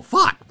the ball.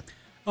 Fuck.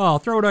 Oh, I'll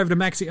throw it over to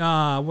Maxi.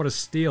 What a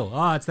steal.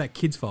 It's that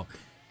kid's fault.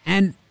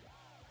 And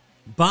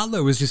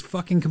Butler was just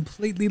fucking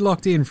completely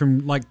locked in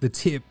from like the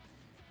tip.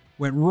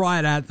 Went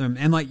right at them.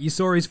 And like you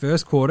saw his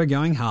first quarter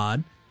going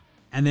hard.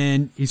 And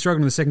then he struggled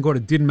in the second quarter.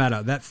 Didn't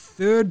matter. That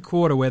third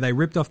quarter where they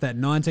ripped off that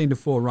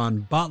 19-4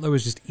 run, Butler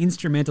was just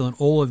instrumental in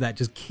all of that,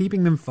 just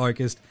keeping them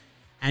focused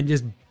and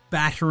just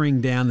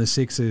battering down the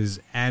Sixers.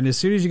 And as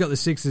soon as you got the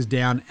Sixers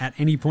down at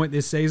any point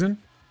this season,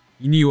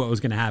 you knew what was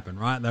going to happen,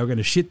 right? They were going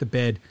to shit the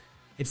bed.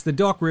 It's the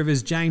Doc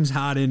Rivers, James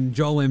Harden,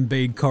 Joel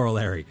Embiid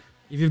corollary.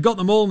 If you've got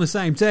them all in the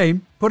same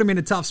team, put them in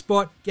a tough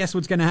spot, guess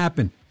what's going to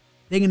happen?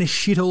 They're going to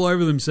shit all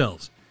over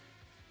themselves.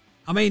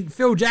 I mean,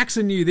 Phil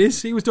Jackson knew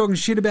this. He was talking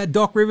shit about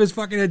Doc Rivers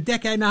fucking a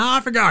decade and a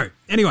half ago.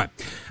 Anyway,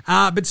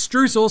 but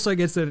Strus also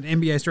gets an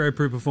NBA Australia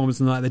Proof performance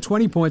tonight. The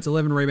 20 points,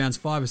 11 rebounds,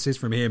 5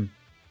 assists from him.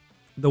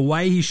 The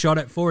way he shot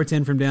it, 4 of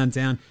 10 from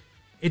downtown.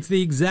 It's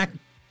the exact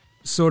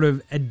sort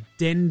of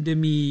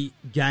addendum-y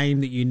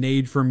game that you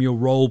need from your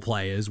role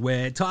players,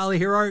 where Tyler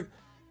Hero,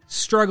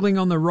 struggling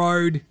on the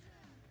road.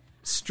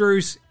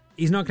 Strus,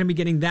 he's not going to be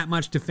getting that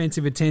much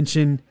defensive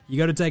attention. You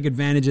got to take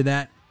advantage of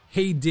that.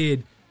 He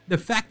did. The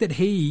fact that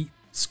he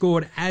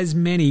scored as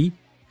many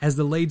as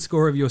the lead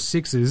scorer of your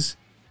Sixers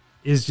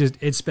is just,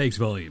 it speaks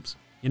volumes,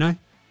 you know?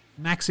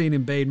 Maxine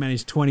and Embiid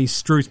managed 20,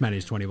 Strus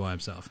managed 20 by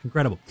himself.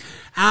 Incredible.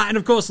 And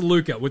of course,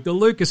 Luka, with the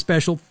Luka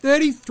special,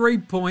 33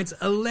 points,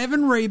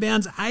 11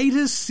 rebounds, 8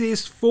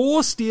 assists,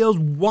 4 steals,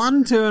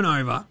 1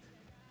 turnover.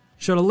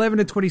 Shot 11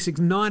 of 26,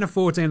 9 of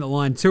 14 at the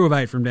line, 2 of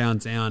 8 from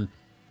downtown.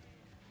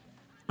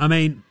 I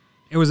mean,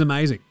 it was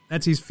amazing.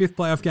 That's his 5th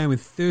playoff game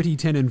with 30,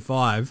 10, and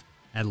 5,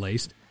 at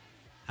least.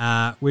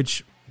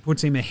 Which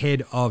puts him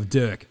ahead of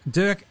Dirk.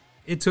 Dirk,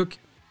 it took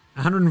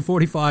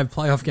 145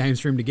 playoff games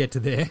for him to get to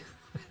there.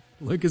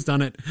 Luka's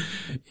done it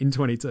in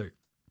 22.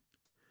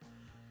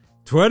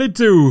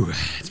 22.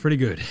 It's pretty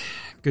good.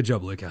 Good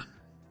job, Luka.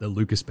 the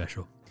Lucas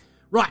special.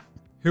 Right,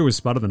 who was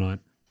Spud of the Night?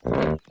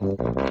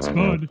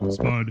 Spud,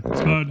 Spud,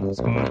 Spud,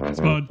 Spud,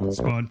 Spud, Spud,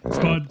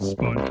 Spud,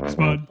 Spud,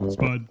 Spud,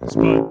 Spud,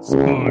 Spud,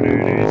 Spud,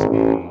 it is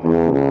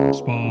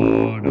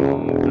Spud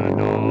of the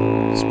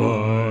Night.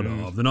 Spud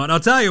of the Night. I'll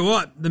tell you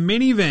what, the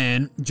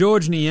minivan,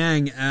 George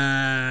Niang,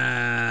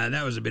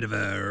 that was a bit of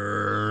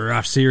a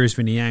rough series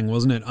for Niang,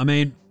 wasn't it? I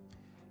mean,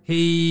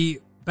 he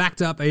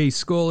backed up a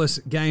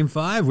scoreless Game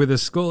 5 with a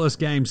scoreless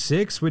Game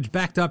 6, which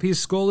backed up his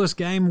scoreless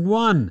Game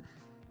 1.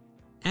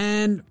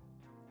 And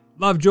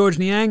love George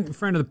Niang,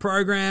 friend of the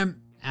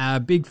program,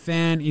 big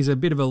fan. He's a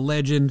bit of a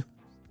legend,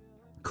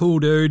 cool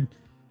dude.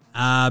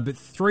 But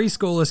 3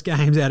 scoreless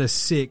games out of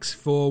 6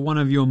 for one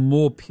of your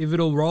more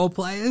pivotal role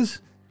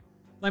players.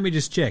 Let me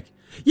just check.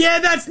 Yeah,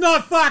 that's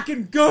not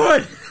fucking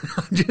good.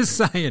 I'm just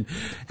saying.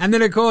 And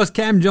then, of course,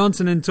 Cam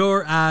Johnson and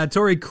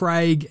Torrey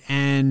Craig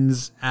and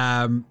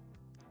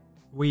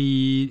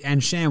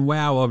Sham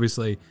Wow,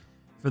 obviously,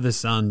 for the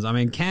Suns. I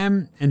mean,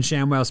 Cam and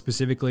Sham Wow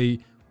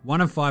specifically, 1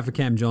 of 5 for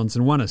Cam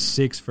Johnson, 1 of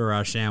 6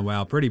 for Sham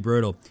Wow. Pretty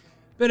brutal.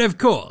 But, of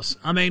course,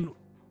 I mean,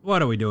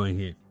 what are we doing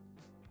here?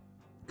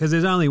 Because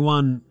there's only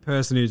one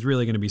person who's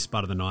really going to be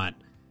Spud of the Night.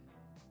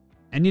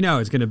 And you know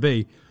it's going to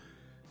be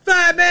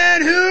Fat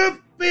Man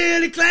Hoop,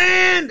 Billy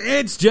Clan.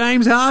 It's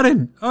James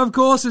Harden. Of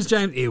course it's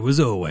James. It was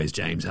always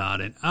James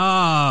Harden.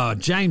 Oh,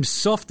 James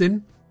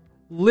Softon.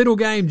 Little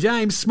game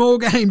James. Small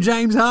game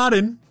James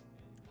Harden.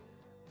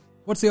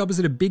 What's the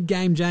opposite of big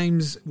game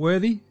James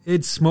Worthy?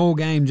 It's small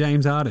game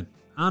James Harden.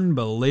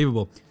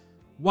 Unbelievable.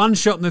 1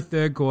 shot in the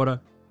third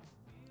quarter.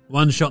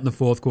 1 shot in the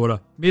fourth quarter.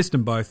 Missed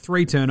them both.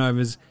 3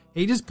 turnovers.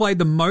 He just played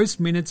the most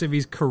minutes of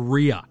his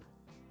career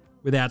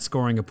without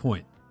scoring a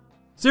point.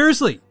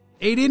 Seriously,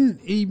 he didn't.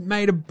 He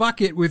made a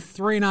bucket with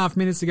 3.5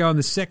 minutes to go in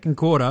the second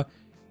quarter.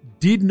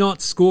 Did not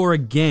score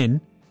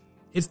again.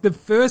 It's the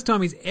first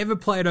time he's ever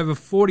played over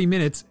 40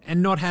 minutes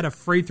and not had a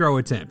free throw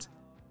attempt.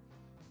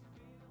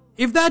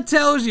 If that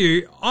tells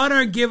you I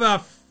don't give a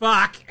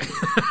fuck,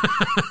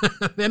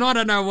 then I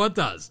don't know what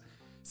does.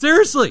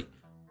 Seriously,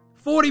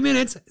 40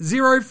 minutes,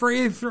 0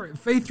 free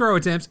throw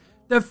attempts.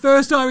 The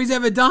first time he's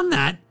ever done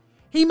that,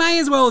 he may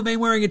as well have been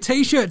wearing a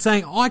t-shirt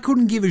saying, I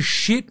couldn't give a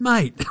shit,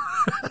 mate.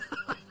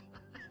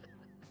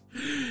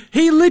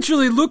 He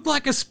literally looked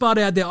like a spud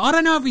out there. I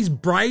don't know if his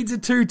braids are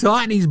too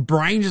tight and his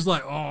brain just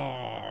like,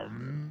 oh,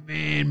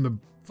 man, my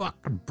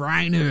fucking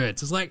brain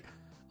hurts. It's like,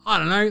 I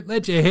don't know,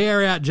 let your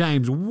hair out,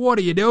 James. What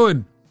are you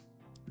doing?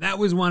 That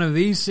was one of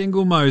the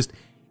single most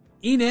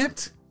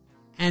inept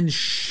and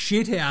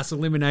shithouse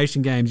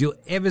elimination games you'll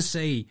ever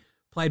see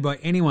played by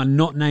anyone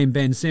not named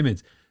Ben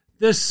Simmons.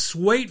 The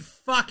sweet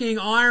fucking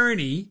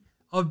irony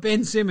of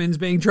Ben Simmons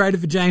being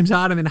traded for James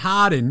Harden and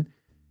Harden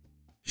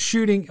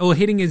shooting or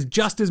hitting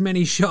just as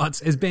many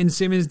shots as Ben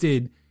Simmons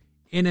did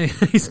in a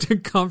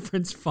Eastern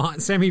Conference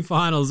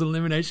semi-finals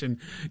elimination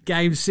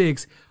Game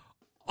 6.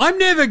 I'm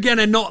never going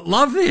to not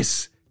love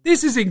this.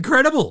 This is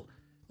incredible.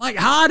 Like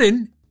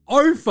Harden,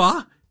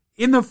 over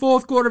in the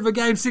fourth quarter of a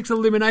Game 6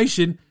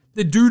 elimination,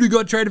 the dude who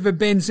got traded for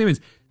Ben Simmons.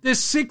 The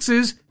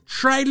Sixers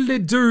traded a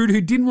dude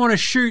who didn't want to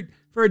shoot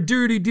for a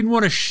dude who didn't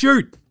want to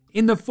shoot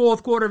in the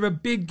fourth quarter of a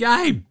big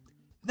game.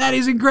 That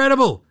is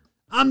incredible.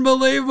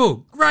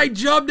 Unbelievable. Great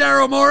job,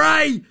 Daryl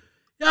Morey.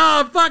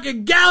 Oh,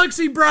 fucking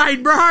galaxy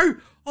brain, bro.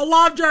 I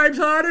love James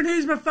Harden.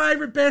 He's my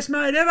favourite best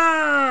mate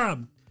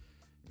ever.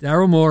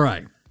 Daryl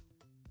Morey.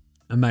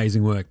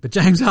 Amazing work. But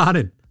James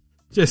Harden,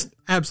 just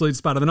absolute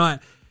spud of the night.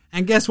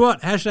 And guess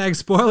what? Hashtag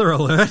spoiler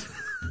alert.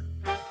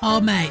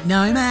 Oh, mate,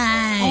 no,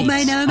 mate. Oh,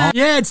 mate, no, mate.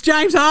 Yeah, it's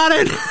James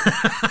Harden.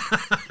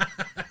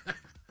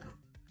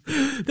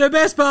 The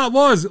best part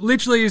was,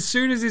 literally as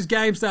soon as his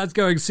game starts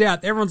going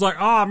south, everyone's like,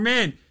 oh,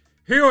 man,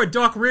 who are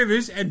Doc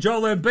Rivers and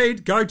Joel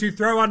Embiid going to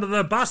throw under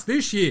the bus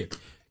this year?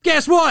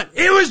 Guess what?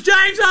 It was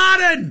James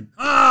Harden.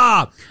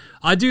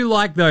 I do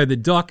like, though,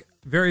 that Doc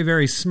very,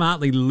 very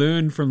smartly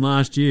learned from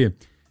last year.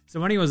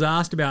 So when he was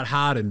asked about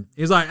Harden,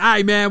 he's like,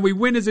 hey, man, we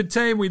win as a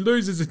team, we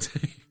lose as a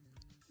team.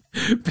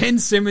 Ben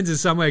Simmons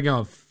is somewhere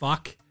going,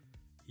 fuck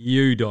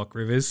you, Doc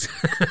Rivers.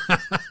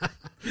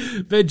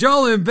 But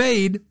Joel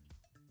Embiid,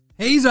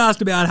 he's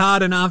asked about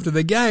Harden after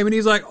the game, and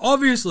he's like,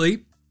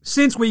 obviously,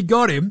 since we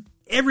got him,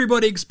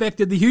 everybody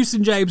expected the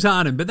Houston James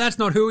Harden, but that's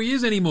not who he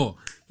is anymore.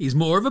 He's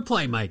more of a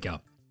playmaker.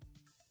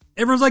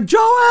 Everyone's like,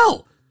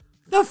 Joel,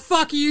 the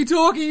fuck are you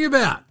talking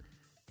about?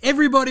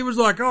 Everybody was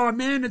like, oh,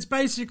 man, it's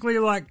basically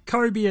like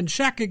Kobe and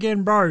Shaq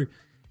again, bro.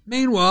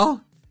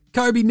 Meanwhile,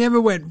 Kobe never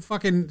went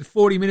fucking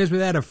 40 minutes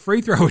without a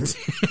free throw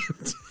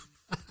attempt.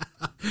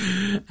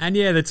 And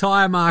yeah, the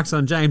tire marks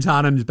on James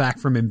Harden's back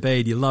from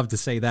Embiid, you love to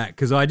see that,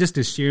 because I just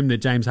assumed that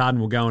James Harden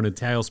will go on a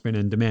tailspin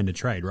and demand a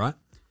trade, right?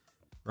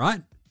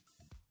 Right?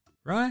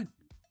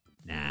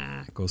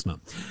 Nah, of course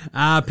not.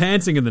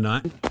 Pantsing of the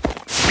night.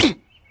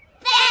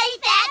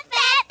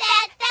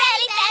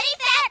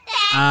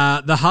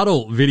 The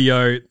huddle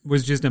video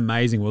was just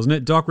amazing, wasn't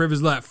it? Doc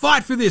Rivers like,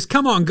 fight for this.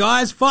 Come on,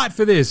 guys, fight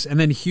for this. And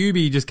then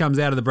Hubie just comes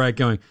out of the break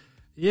going,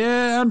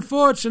 yeah,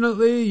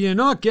 unfortunately, you're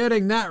not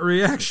getting that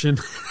reaction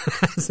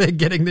as they're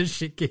getting the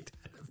shit kicked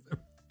out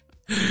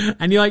of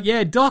And you're like,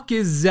 yeah, Doc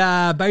is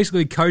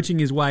basically coaching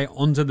his way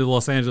onto the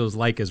Los Angeles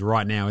Lakers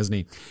right now, isn't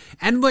he?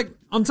 And like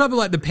on top of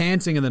like the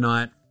pantsing of the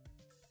night,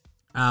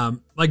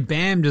 like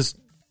Bam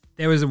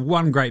there was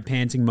one great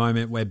pantsing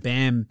moment where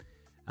Bam,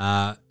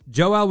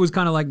 Joel was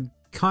kind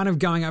of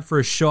going up for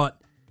a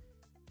shot.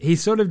 He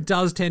sort of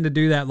does tend to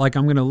do that. Like,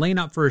 I'm going to lean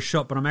up for a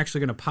shot, but I'm actually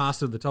going to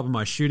pass it at the top of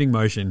my shooting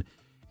motion.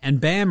 And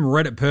Bam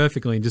read it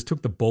perfectly and just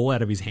took the ball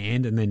out of his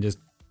hand and then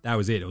that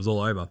was it. It was all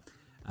over.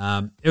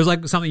 It was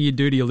like something you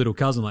do to your little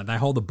cousin. Like, they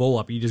hold the ball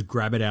up, you just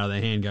grab it out of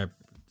their hand and go,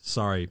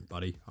 sorry,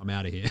 buddy, I'm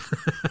out of here.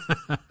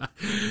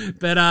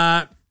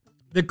 But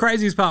the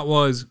craziest part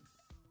was,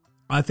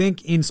 I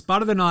think in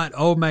Spud of the Night,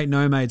 Old Mate,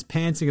 No Mate's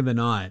pantsing of the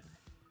night,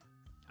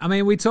 I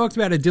mean, we talked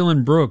about a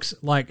Dylan Brooks,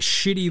 like,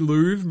 shitty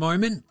Louvre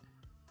moment.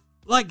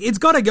 Like, it's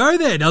got to go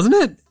there, doesn't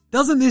it?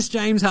 Doesn't this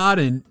James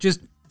Harden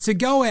just to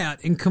go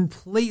out and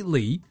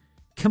completely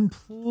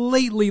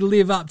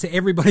live up to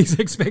everybody's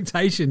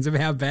expectations of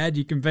how bad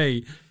you can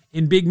be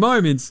in big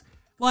moments?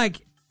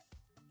 Like,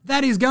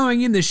 that is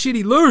going in the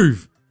shitty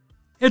Louvre.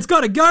 It's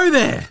got to go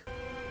there.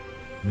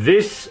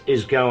 This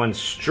is going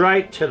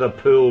straight to the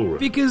pool room.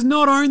 Because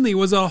not only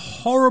was a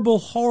horrible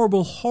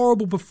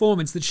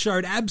performance that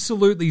showed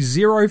absolutely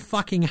zero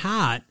fucking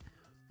heart,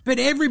 but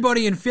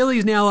everybody in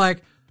Philly's now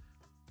like,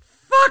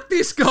 fuck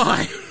this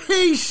guy.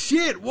 He's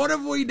shit. What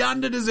have we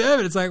done to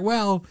deserve it? It's like,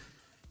 well,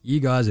 you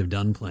guys have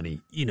done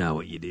plenty. You know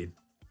what you did.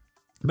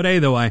 But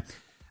either way,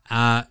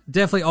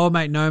 definitely Old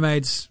Mate, No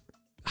Mates,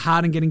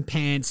 Harden getting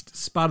pantsed,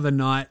 Spud of the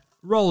Night,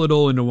 roll it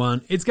all into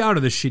one. It's going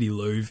to the shitty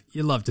Louvre.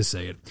 You love to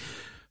see it.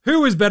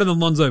 Who was better than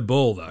Lonzo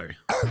Ball, though?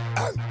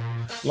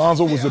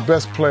 Lonzo was the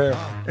best player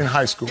in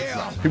high school.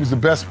 He was the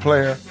best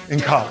player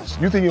in college.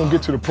 You think he'll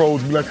get to the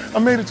pros and be like, I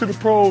made it to the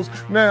pros,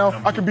 now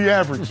I can be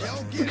average.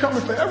 He's coming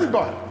for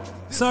everybody.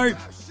 So,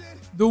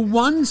 the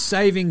one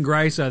saving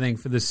grace, I think,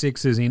 for the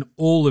Sixers in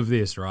all of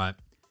this, right,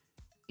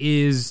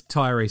 is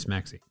Tyrese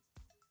Maxey.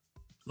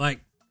 Like,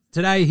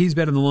 today he's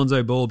better than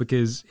Lonzo Ball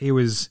because he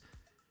was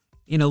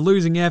in a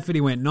losing effort. He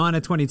went 9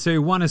 of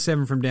 22, 1 of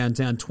 7 from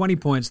downtown, 20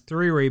 points,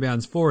 3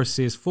 rebounds, 4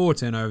 assists, 4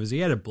 turnovers. He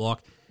had a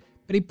block,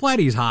 but he played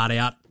his heart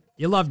out.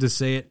 You love to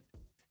see it.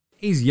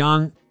 He's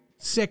young,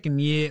 second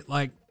year.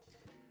 Like,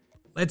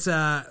 we're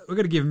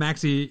going to give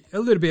Maxey a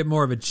little bit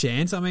more of a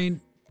chance. I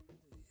mean,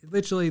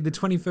 literally the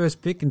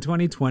 21st pick in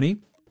 2020.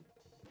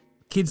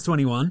 Kid's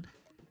 21.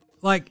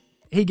 Like,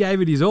 he gave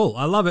it his all.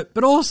 I love it.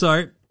 But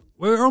also,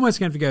 we're almost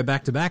going to go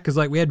back-to-back because,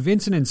 like, we had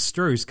Vincent and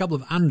Strus, a couple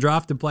of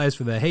undrafted players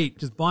for the Heat,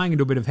 just buying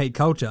into a bit of Heat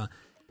culture.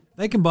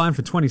 They combined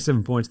for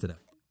 27 points today.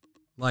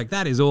 Like,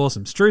 that is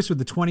awesome. Strus with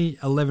the 20,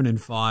 11,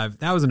 and 5.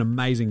 That was an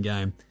amazing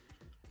game.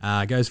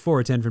 Goes 4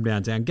 of 10 from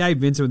downtown. Gabe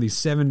Vincent with his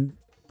 7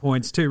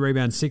 points, 2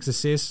 rebounds, 6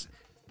 assists.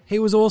 He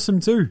was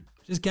awesome too.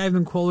 Just gave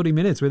them quality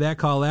minutes without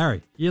Kyle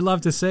Lowry. You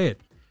love to see it.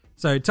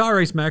 So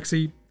Tyrese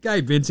Maxey,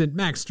 Gabe Vincent,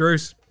 Max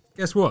Strus.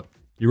 Guess what?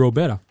 You're all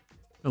better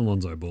than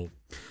Lonzo Ball.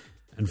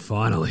 And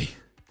finally,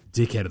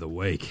 Dickhead of the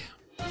Week.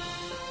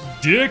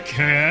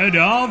 Dickhead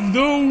of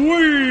the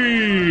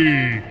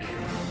Week!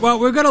 Well,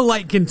 we've got a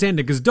late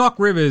contender because Doc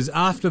Rivers,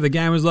 after the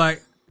game, was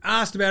like,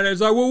 asked about it. He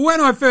was like, well,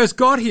 when I first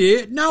got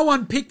here, no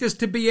one picked us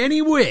to be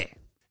anywhere.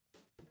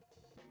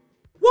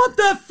 What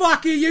the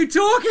fuck are you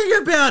talking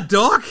about,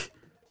 Doc?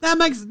 What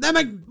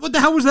the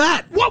hell was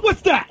that? What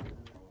was that?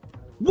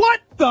 What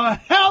the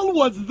hell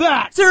was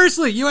that?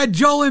 Seriously, you had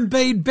Joel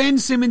Embiid, Ben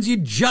Simmons,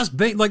 you'd just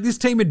been, like this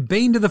team had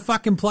been to the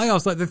fucking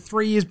playoffs like the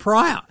 3 years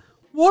prior.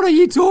 What are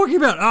you talking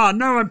about? Oh,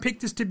 no one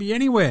picked us to be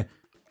anywhere.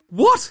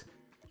 What?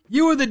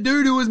 You were the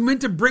dude who was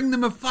meant to bring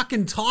them a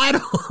fucking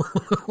title.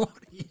 What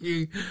are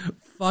you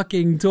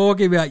fucking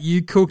talking about,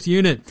 you cooked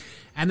unit?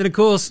 And then, of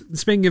course,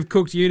 speaking of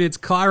cooked units,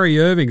 Kyrie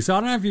Irving. So I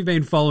don't know if you've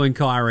been following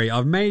Kyrie.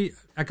 I've made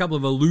a couple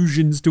of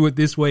allusions to it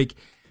this week.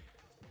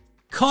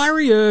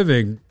 Kyrie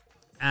Irving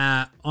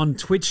on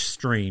Twitch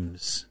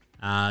streams,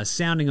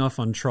 sounding off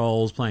on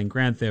trolls, playing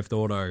Grand Theft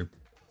Auto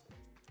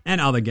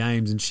and other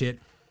games and shit.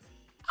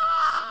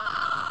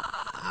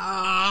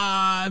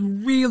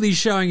 Really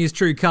showing his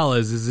true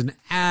colors as an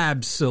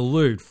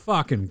absolute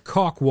fucking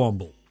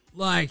cockwomble.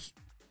 Like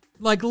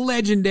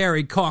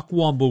legendary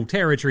cockwomble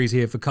territories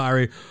here for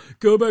Kyrie.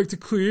 Go back to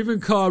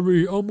Cleveland,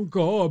 Kyrie. Oh my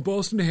God,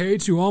 Boston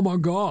hates you. Oh my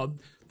God.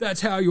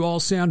 That's how you all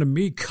sound to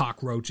me,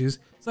 cockroaches.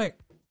 It's like,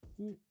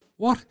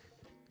 what?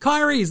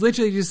 Kyrie's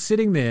literally just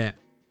sitting there,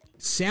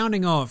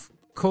 sounding off,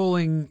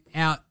 calling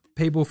out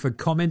people for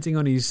commenting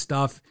on his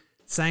stuff,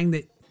 saying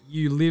that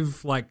you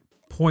live like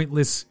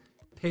pointless,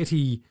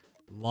 petty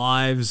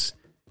lives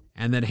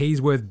and that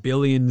he's worth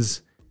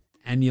billions.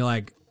 And you're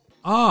like,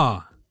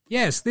 oh,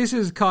 yes, this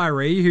is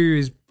Kyrie, who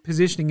is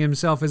positioning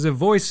himself as a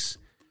voice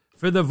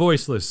for the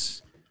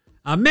voiceless,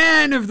 a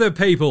man of the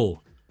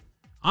people.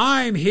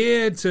 I'm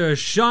here to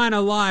shine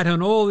a light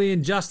on all the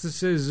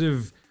injustices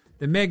of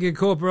the mega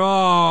corporate.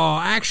 Oh,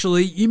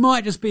 actually, you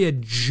might just be a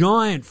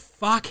giant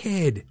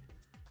fuckhead.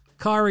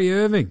 Kyrie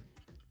Irving,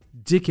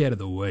 Dickhead of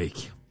the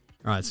Week.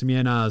 All right, some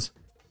YNRs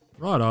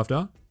right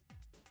after,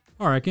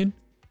 I reckon,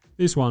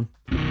 this one.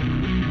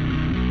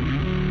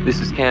 This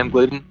is Cam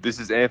Glidden. This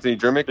is Anthony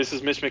Drimmick. This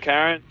is Mitch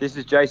McCarron. This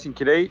is Jason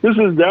Kadee. This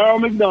is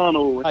Darryl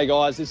McDonald. Hey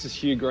guys, this is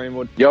Hugh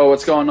Greenwood. Yo,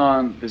 what's going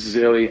on? This is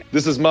Illy.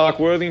 This is Mark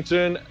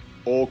Worthington,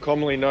 or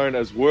commonly known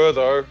as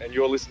Wortho, and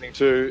you're listening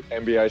to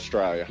NBA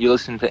Australia. You're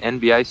listening to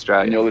NBA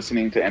Australia. And you're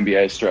listening to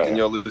NBA Australia. And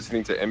you're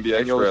listening to NBA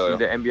and you're Australia.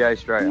 listening to NBA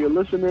Australia. And you're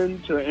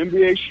listening to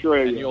NBA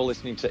Australia. And you're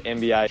listening to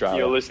NBA Australia.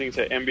 You're listening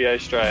to NBA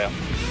Australia.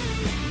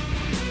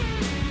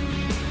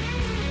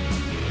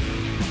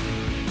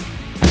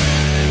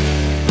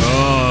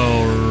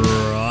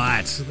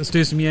 Let's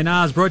do some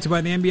ENRs brought to you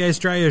by the NBA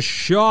Australia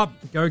shop.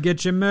 Go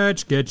get your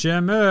merch. Get your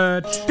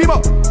merch. People,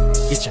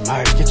 get your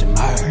merch. Get your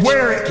merch.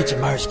 Wear it. Get your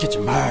merch. Get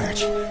your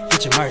merch.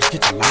 Get your merch.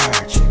 Get your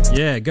merch.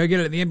 Yeah, go get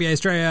it at the NBA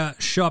Australia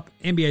shop,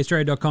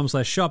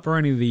 nbaaustralia.com/shop, or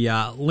any of the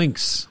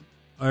links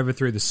over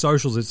through the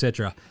socials,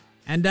 etc.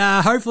 And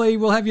hopefully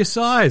we'll have your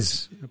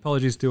size.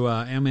 Apologies to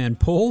our man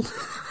Paul.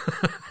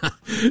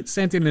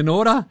 Sent in an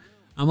order.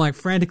 I'm like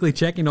frantically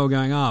checking, all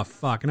going, oh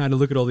fuck, and I had to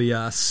look at all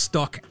the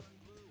stock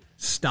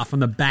stuff on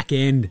the back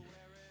end,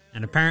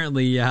 and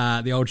apparently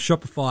the old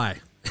Shopify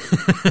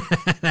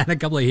had a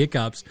couple of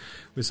hiccups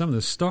with some of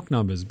the stock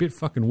numbers. A bit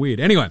fucking weird.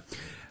 Anyway,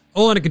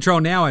 all under control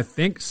now, I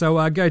think.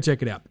 So go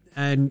check it out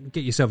and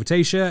get yourself a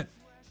t-shirt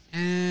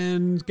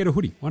and get a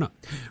hoodie. Why not?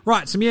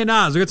 Right, some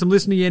ENRs. We've got some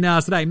listener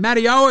ENRs today.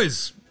 Matty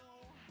Owers.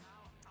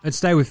 Let's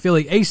stay with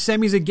Philly. East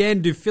semis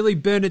again. Do Philly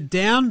burn it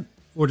down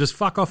or just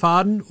fuck off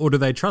Harden, or do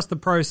they trust the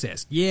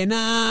process? Yeah,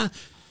 nah.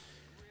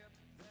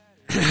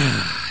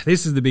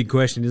 This is the big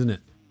question, isn't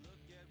it?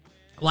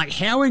 Like,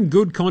 how in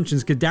good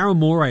conscience could Daryl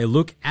Morey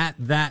look at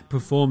that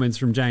performance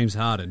from James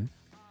Harden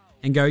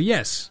and go,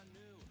 yes,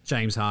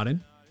 James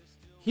Harden,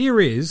 here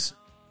is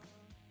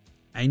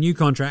a new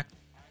contract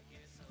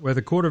worth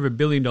 $250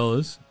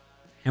 million,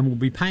 and we'll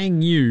be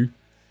paying you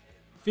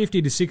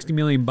 50 to 60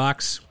 million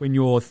bucks when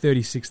you're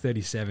 36,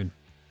 37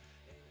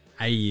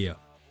 a year.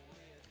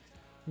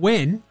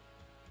 When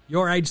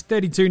you're age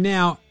 32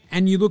 now,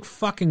 and you look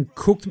fucking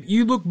cooked.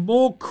 You look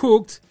more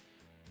cooked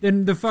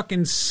than the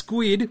fucking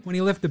squid when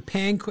he left the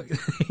pancake.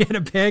 He had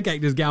a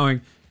pancake just going.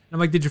 And I'm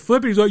like, did you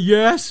flip it? He's like,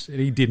 yes. And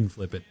he didn't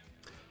flip it.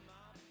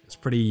 It's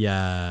pretty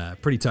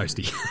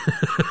toasty.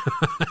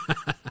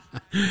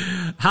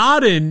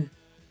 Harden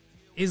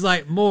is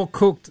like more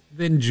cooked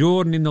than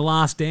Jordan in The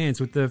Last Dance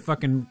with the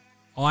fucking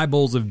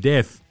eyeballs of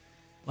death.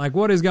 Like,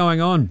 what is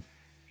going on?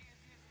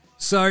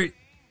 So,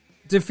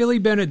 do Philly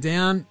burn it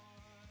down?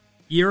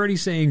 You're already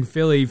seeing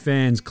Philly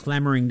fans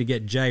clamoring to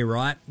get Jay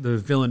Wright, the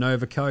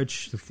Villanova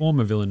coach, the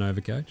former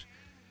Villanova coach.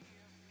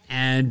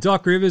 And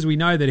Doc Rivers, we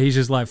know that he's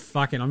just like,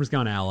 fuck it, I'm just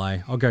going to LA.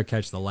 I'll go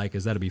coach the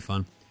Lakers. That'll be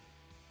fun.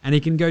 And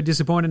he can go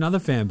disappoint another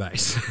fan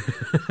base.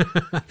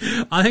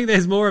 I think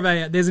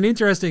there's an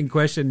interesting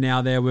question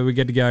now there where we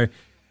get to go,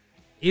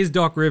 is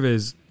Doc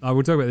Rivers,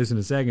 we'll talk about this in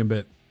a second,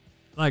 but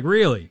like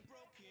really,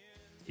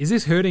 is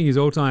this hurting his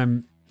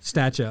all-time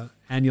stature?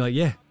 And you're like,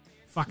 yeah,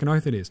 fucking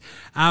oath it is.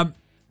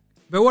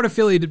 But what do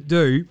Philly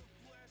do?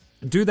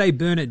 Do they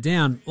burn it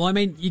down? Well, I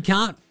mean, you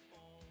can't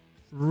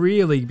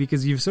really,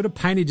 because you've sort of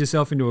painted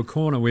yourself into a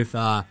corner with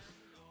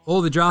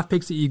all the draft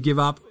picks that you've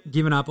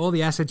given up, all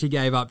the assets you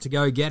gave up to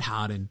go get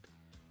Harden.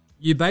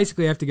 You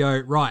basically have to go,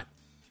 right,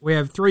 we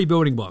have 3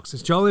 building blocks.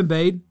 It's Joel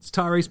Embiid, it's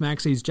Tyrese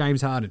Maxey, it's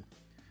James Harden.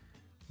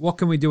 What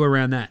can we do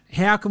around that?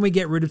 How can we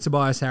get rid of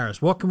Tobias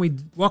Harris? What can we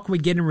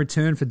get in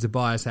return for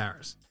Tobias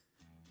Harris?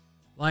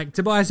 Like,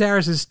 Tobias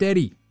Harris is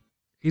steady.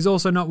 He's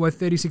also not worth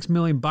 $36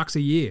 million bucks a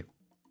year.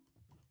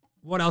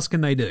 What else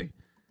can they do?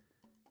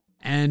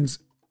 And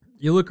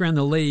you look around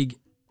the league,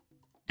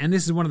 and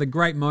this is one of the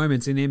great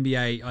moments in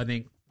NBA, I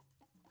think,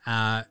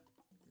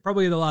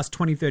 probably the last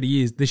 20, 30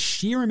 years, the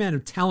sheer amount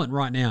of talent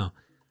right now.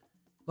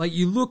 Like,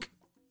 you look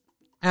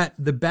at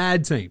the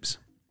bad teams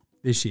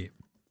this year.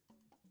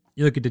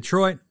 You look at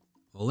Detroit,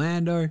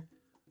 Orlando,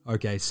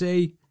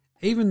 OKC,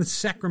 even the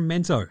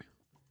Sacramento.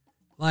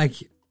 Like,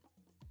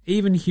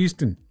 even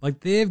Houston, like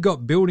they've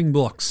got building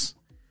blocks.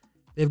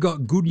 They've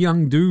got good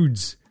young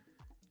dudes.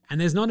 And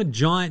there's not a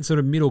giant sort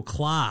of middle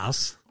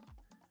class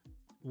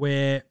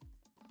where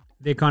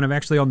they're kind of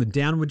actually on the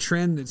downward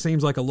trend. It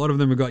seems like a lot of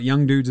them have got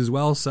young dudes as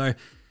well. So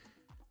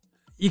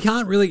you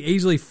can't really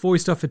easily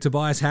foist off at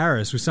Tobias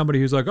Harris with somebody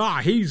who's like,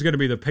 he's going to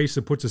be the piece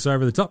that puts us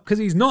over the top. Because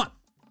he's not.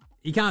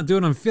 He can't do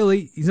it on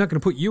Philly. He's not going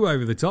to put you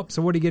over the top.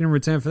 So what do you get in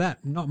return for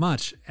that? Not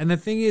much. And the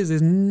thing is,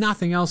 there's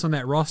nothing else on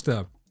that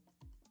roster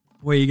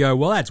where you go,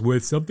 well, that's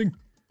worth something.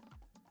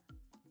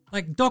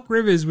 Like, Doc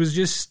Rivers was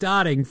just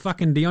starting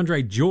fucking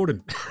DeAndre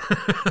Jordan.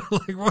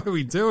 Like, what are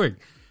we doing?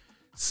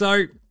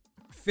 So,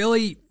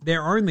 Philly,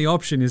 their only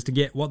option is to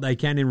get what they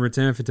can in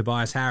return for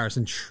Tobias Harris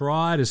and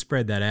try to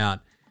spread that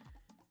out.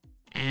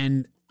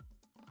 And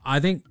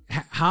I think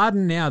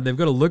Harden now, they've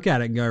got to look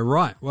at it and go,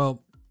 right,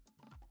 well,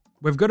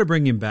 we've got to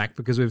bring him back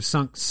because we've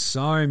sunk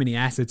so many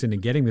assets into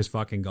getting this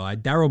fucking guy.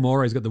 Daryl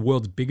Morey's got the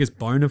world's biggest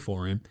boner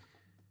for him.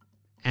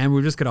 And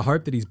we've just got to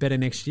hope that he's better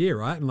next year,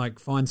 right? And like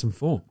find some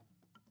form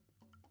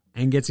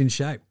and gets in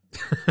shape.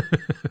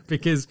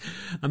 because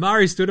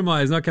Amari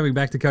Stoudemire is not coming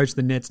back to coach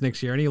the Nets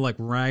next year, and he like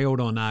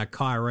railed on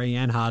Kyrie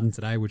and Harden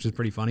today, which is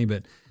pretty funny.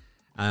 But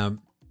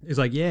he's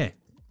like, yeah,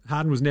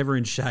 Harden was never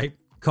in shape.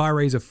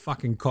 Kyrie's a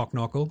fucking cock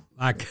knuckle,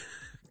 and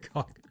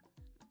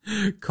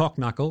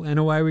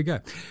away we go.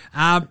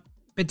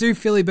 But do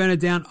Philly burn it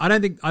down? I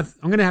don't think I'm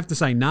going to have to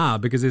say nah,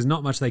 because there's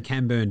not much they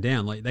can burn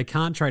down. Like they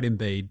can't trade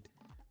Embiid,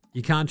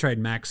 you can't trade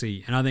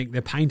Maxey, and I think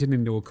they're painted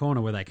into a corner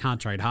where they can't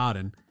trade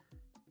Harden.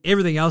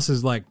 Everything else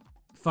is like,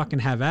 fucking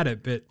have at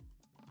it, but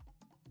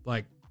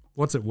like,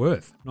 what's it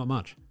worth? Not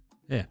much.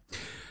 Yeah.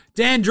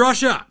 Dan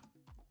Drosher.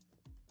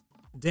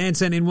 Dan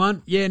sent in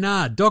one. Yeah,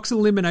 nah. Doc's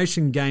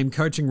elimination game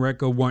coaching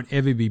record won't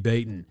ever be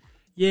beaten.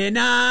 Yeah,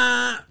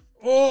 nah.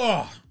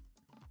 Oh.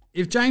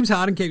 If James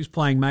Harden keeps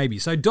playing, maybe.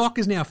 So Doc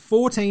is now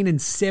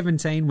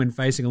 14-17 when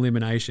facing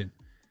elimination.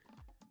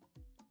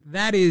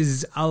 That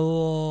is a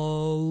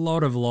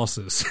lot of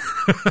losses.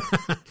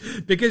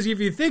 Because if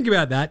you think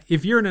about that,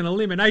 if you're in an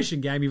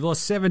elimination game, you've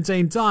lost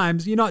 17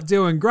 times, you're not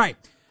doing great.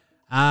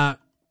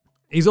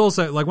 He's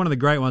also, like, one of the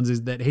great ones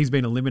is that he's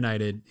been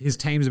eliminated. His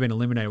teams have been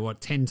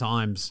eliminated, 10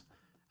 times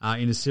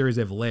in a series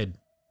they've led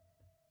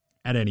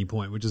at any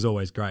point, which is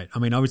always great. I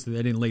mean, obviously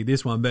they didn't lead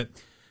this one, but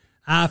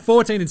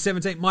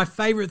 14-17. My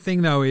favorite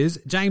thing, though, is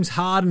James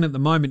Harden at the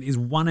moment is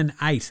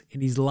 1-8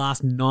 in his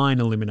last 9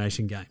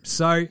 elimination games.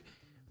 So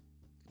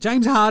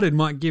James Harden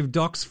might give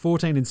Doc's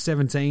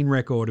 14-17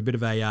 record a bit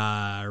of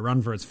a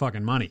run for its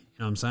fucking money. You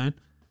know what I'm saying?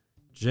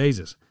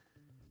 Jesus.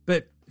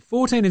 But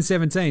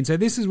 14-17, so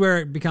this is where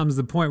it becomes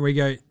the point where you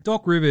go,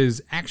 Doc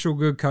Rivers, actual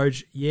good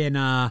coach, yeah,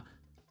 nah.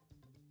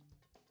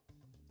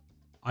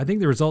 I think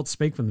the results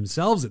speak for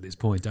themselves at this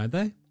point, don't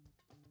they?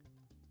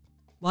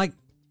 Like,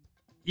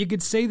 you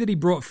could see that he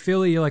brought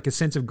Philly like a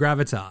sense of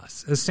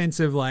gravitas, a sense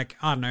of like,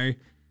 I don't know,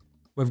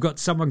 we've got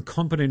someone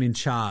competent in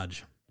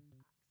charge.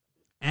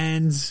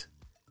 And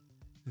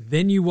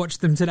then you watch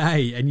them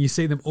today and you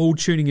see them all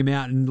tuning him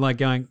out and like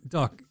going,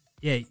 Doc,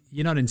 yeah,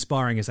 you're not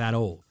inspiring us at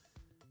all.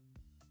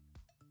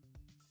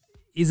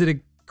 Is it a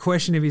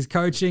question of his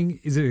coaching?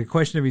 Is it a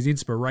question of his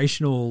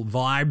inspirational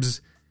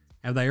vibes?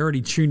 Have they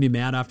already tuned him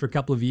out after a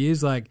couple of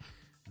years? Like,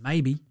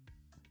 maybe.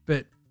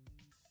 But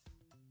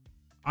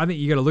I think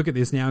you got to look at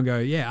this now and go,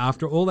 yeah,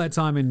 after all that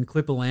time in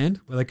Clipperland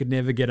where they could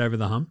never get over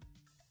the hump,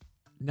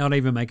 not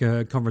even make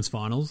a conference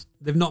finals.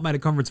 They've not made a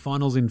conference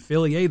finals in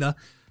Philly either.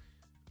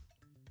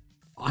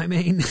 I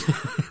mean,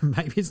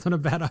 maybe it's not a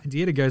bad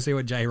idea to go see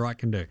what Jay Wright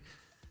can do.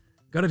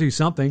 Got to do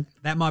something.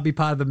 That might be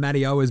part of the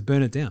Matty Owers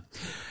burn it down.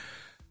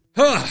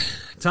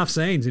 Tough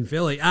scenes in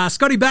Philly.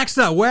 Scotty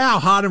Baxter. Wow,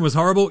 Harden was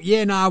horrible.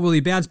 Yeah, nah. Will he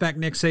bounce back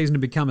next season to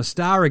become a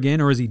star again,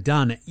 or is he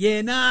done?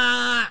 Yeah,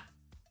 nah.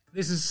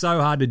 This is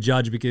so hard to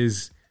judge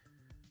because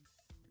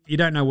you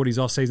don't know what his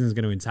off-season is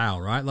going to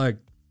entail, right? Like,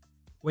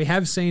 we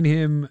have seen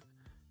him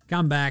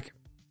come back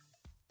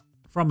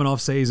from an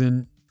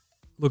off-season,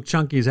 look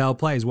chunky as hell,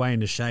 play his way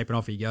into shape, and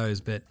off he goes.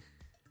 But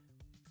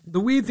the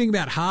weird thing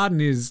about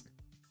Harden is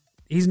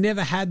he's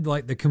never had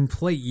like the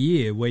complete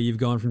year where you've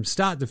gone from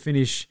start to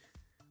finish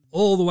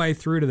all the way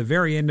through to the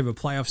very end of a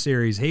playoff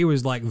series. He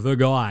was like the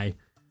guy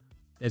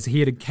that's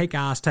here to kick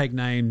ass, take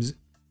names,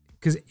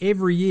 because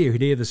every year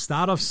he'd either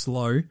start off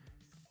slow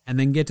and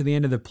then get to the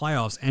end of the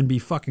playoffs and be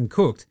fucking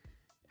cooked.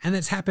 And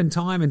that's happened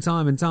time and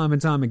time and time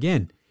and time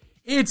again.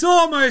 It's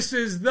almost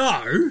as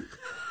though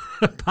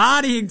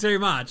partying too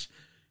much,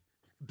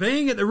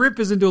 being at the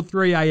Rippers until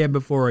 3 a.m.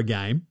 before a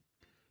game,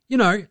 you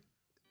know,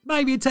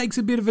 maybe it takes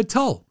a bit of a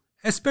toll,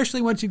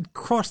 especially once you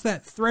cross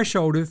that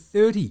threshold of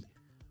 30.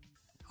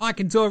 I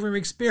can talk from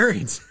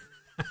experience.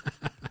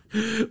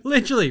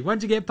 Literally,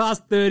 once you get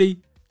past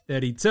 30,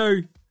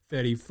 32,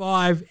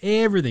 35,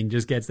 everything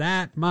just gets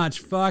that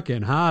much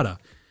fucking harder.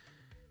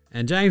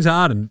 And James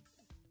Harden,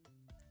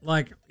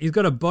 like, he's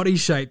got a body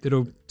shape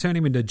that'll turn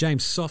him into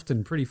James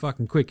Softon pretty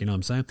fucking quick, you know what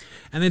I'm saying?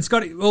 And then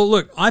Scotty, well,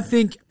 look, I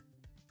think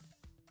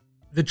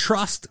the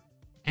trust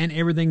and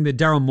everything that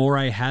Daryl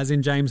Morey has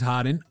in James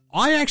Harden,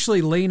 I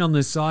actually lean on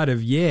the side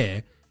of,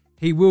 yeah,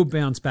 he will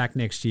bounce back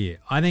next year.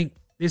 I think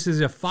this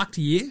is a fucked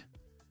year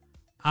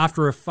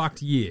after a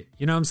fucked year.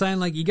 You know what I'm saying?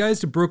 Like, he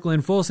goes to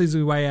Brooklyn, forces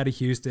his way out of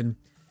Houston,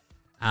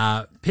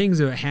 pings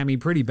a hammy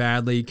pretty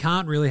badly,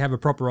 can't really have a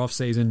proper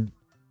offseason,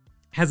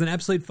 has an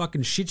absolute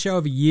fucking shit show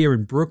of a year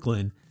in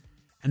Brooklyn,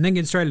 and then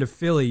gets straight to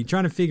Philly,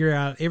 trying to figure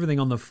out everything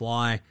on the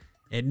fly.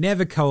 It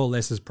never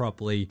coalesces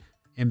properly.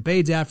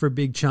 Embiid's out for a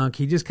big chunk.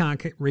 He just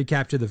can't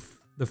recapture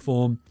the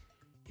form.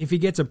 If he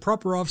gets a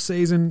proper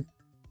offseason,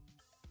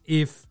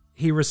 if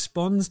he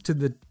responds to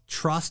the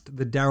trust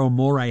that Daryl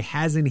Morey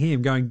has in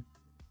him, going,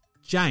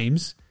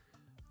 James,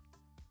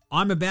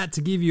 I'm about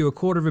to give you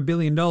 $250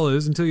 million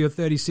until you're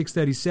 36,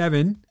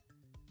 37.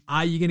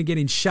 Are you going to get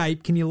in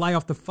shape? Can you lay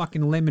off the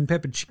fucking lemon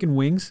pepper chicken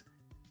wings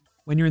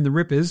when you're in the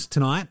Rippers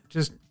tonight?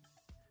 Just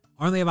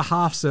only have a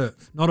half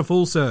serve, not a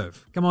full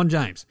serve. Come on,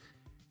 James.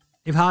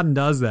 If Harden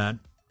does that,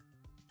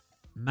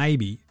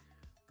 maybe.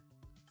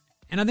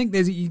 And I think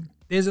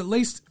there's at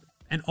least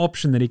an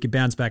option that he could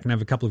bounce back and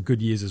have a couple of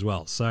good years as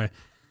well. So,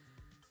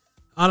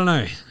 I don't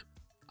know.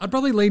 I'd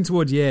probably lean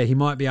towards, he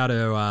might be able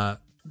to...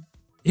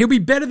 he'll be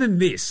better than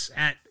this,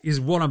 is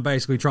what I'm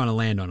basically trying to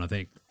land on, I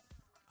think.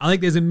 I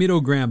think there's a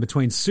middle ground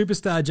between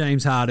superstar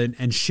James Harden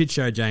and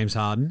shitshow James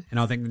Harden, and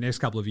I think the next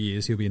couple of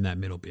years he'll be in that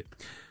middle bit.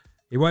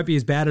 He won't be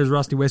as bad as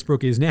Rusty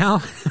Westbrook is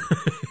now,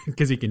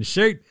 because he can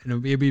shoot,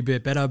 and he'll be a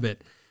bit better, but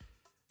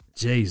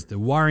geez, the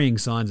worrying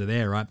signs are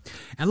there, right?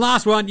 And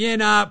last one,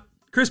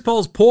 Chris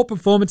Paul's poor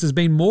performance has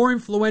been more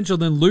influential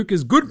than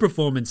Luka's good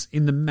performance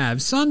in the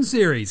Mavs-Suns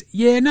series.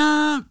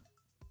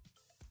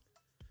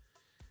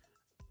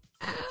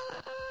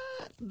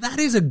 That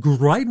is a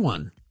great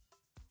one.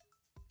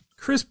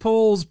 Chris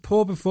Paul's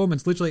poor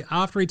performance literally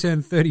after he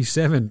turned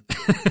 37.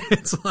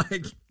 It's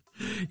like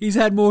he's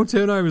had more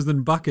turnovers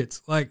than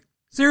buckets. Like,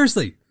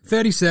 seriously,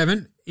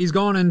 37. He's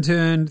gone and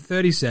turned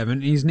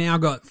 37. He's now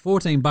got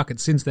 14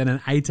 buckets since then and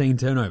 18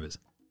 turnovers.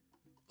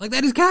 Like,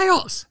 that is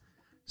chaos.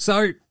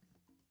 So,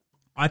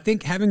 I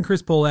think having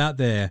Chris Paul out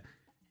there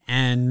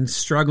and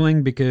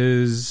struggling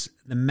because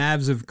the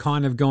Mavs have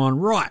kind of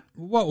gone, right,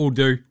 what we'll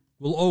do,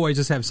 we'll always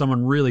just have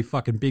someone really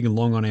fucking big and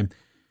long on him.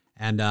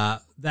 And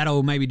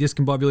that'll maybe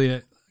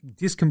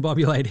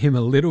discombobulate him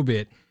a little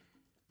bit.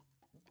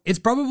 It's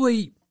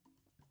probably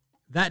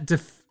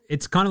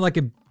it's kind of like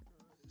a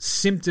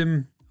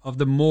symptom of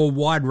the more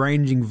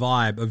wide-ranging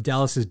vibe of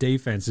Dallas's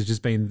defense has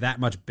just been that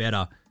much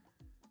better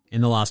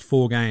in the last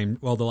 4 games.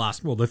 Well,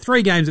 the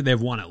 3 games that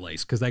they've won at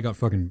least, because they got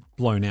fucking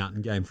blown out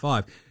in game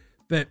 5.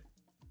 But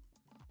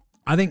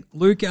I think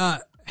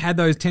Luka had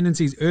those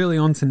tendencies early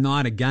on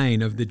tonight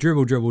again of the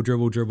dribble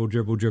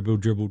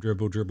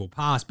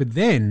pass. But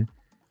then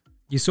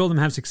you saw them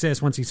have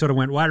success once he sort of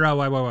went, wait.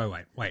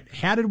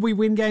 How did we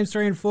win games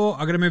 3 and 4?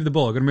 I got to move the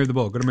ball.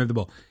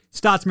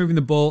 Starts moving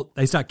the ball.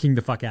 They start kicking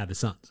the fuck out of the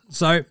Suns.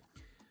 So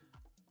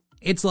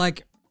it's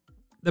like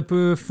the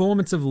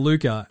performance of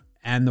Luka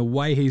and the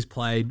way he's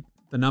played,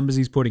 the numbers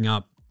he's putting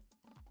up.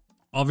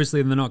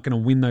 Obviously, they're not going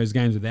to win those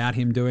games without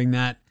him doing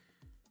that.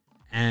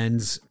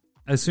 And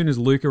as soon as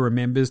Luka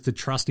remembers to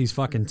trust his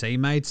fucking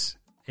teammates,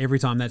 every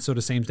time that sort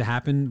of seems to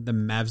happen, the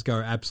Mavs go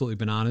absolutely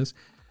bananas.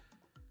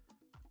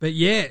 But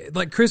yeah,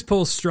 like Chris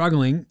Paul's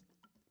struggling.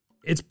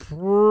 It's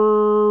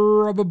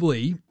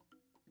probably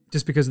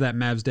just because of that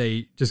Mavs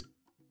D just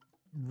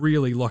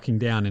really locking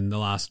down in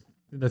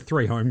the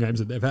 3 home games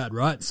that they've had,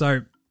 right?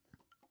 So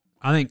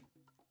I think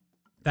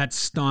that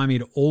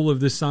stymied all of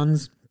the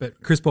Suns,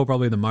 but Chris Paul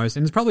probably the most,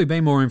 and it's probably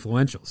been more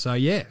influential. So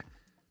yeah.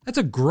 That's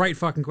a great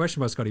fucking question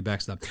by Scotty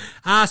Baxter.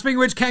 Speaking of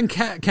which, can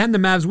the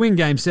Mavs win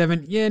Game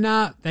 7?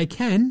 They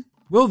can.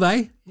 Will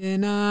they?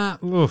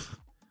 Oof.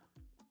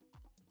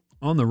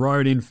 On the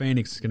road in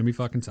Phoenix, it's going to be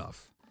fucking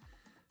tough.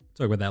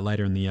 Talk about that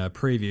later in the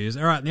previews.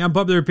 All right, the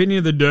unpopular opinion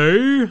of the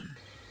day.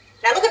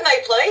 Now look at me,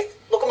 please.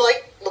 Look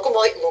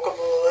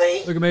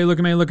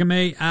at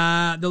me.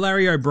 The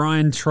Larry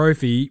O'Brien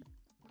trophy,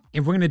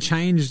 if we're going to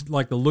change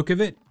like the look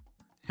of it,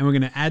 and we're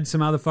going to add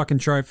some other fucking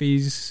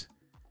trophies...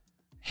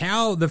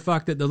 How the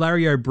fuck that the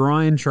Larry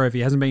O'Brien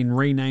trophy hasn't been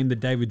renamed the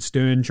David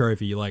Stern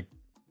trophy like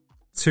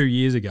 2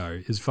 years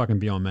ago is fucking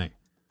beyond me.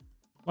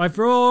 Like,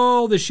 for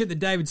all the shit that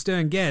David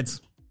Stern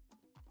gets,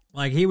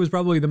 like, he was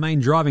probably the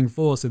main driving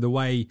force of the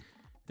way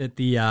that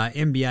the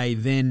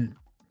NBA then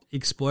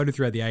exploded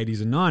throughout the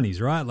 80s and 90s,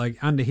 right? Like,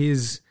 under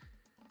his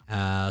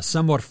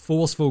somewhat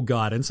forceful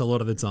guidance a lot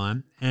of the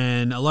time,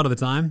 and a lot of the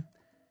time,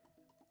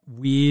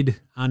 weird,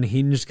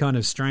 unhinged, kind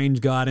of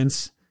strange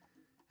guidance,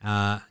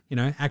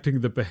 acting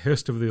at the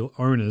behest of the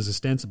owners,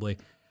 ostensibly.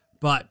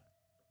 But,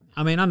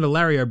 I mean, under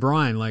Larry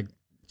O'Brien, like,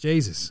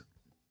 Jesus,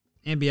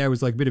 NBA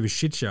was like a bit of a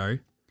shit show.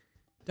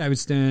 David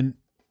Stern,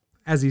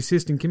 as the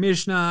assistant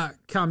commissioner,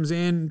 comes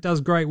in, does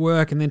great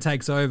work, and then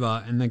takes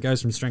over, and then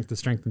goes from strength to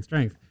strength and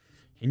strength.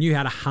 He knew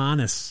how to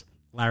harness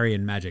Larry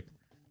and Magic,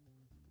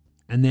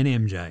 and then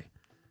MJ,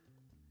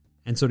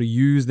 and sort of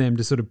use them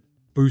to sort of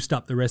boost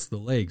up the rest of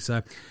the league.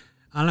 So,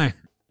 I don't know.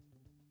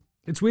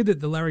 It's weird that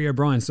the Larry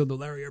O'Brien's still the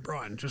Larry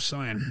O'Brien, just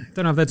saying.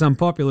 Don't know if that's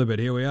unpopular, but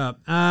here we are.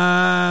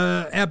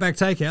 Outback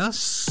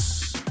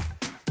Takehouse.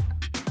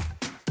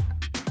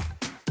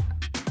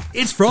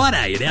 It's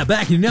Friday at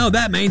Outback. You know what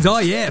that means.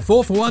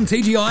 4 for 1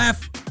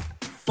 TGIF.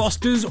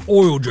 Foster's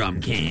oil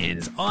drum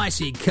cans.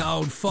 Icy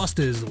cold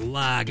Foster's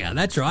lager.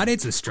 That's right,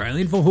 it's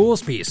Australian for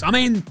horse piss. I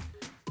mean,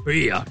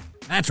 beer.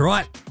 That's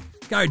right.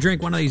 Go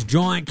drink one of these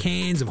giant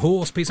cans of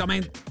horse piss. I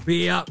mean,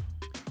 beer.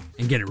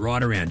 And get it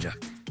right around you.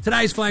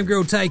 Today's Flame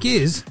Grilled take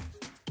is,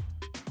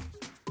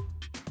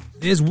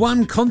 there's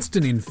one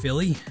constant in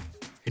Philly.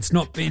 It's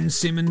not Ben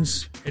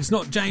Simmons. It's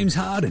not James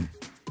Harden.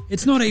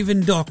 It's not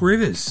even Doc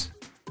Rivers.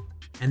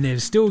 And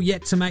they've still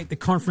yet to make the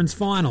conference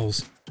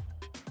finals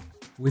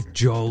with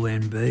Joel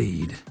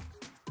Embiid.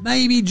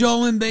 Maybe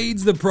Joel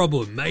Embiid's the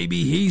problem.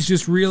 Maybe he's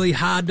just really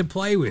hard to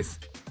play with.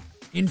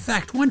 In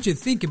fact, once you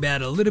think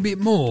about it a little bit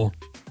more,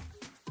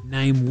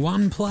 name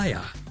one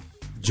player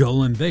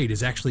Joel Embiid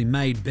has actually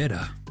made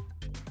better.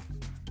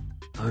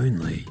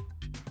 Only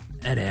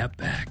at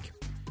Outback.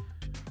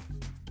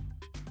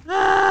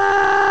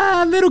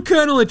 Little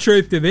kernel of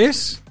truth to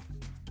this.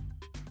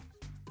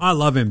 I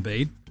love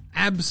Embiid.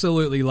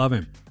 Absolutely love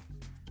him.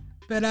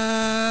 But,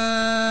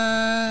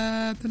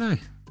 I don't know.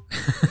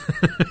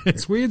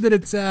 It's weird that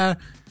it's,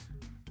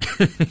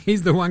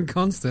 he's the one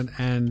constant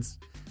and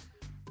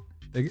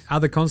the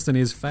other constant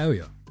is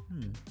failure.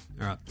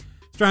 All right.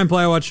 Australian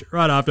Player Watch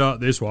right after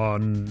this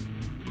one.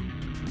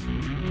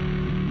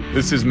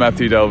 This is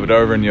Matthew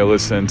Delvedova and you're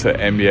listening to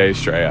NBA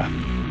Australia.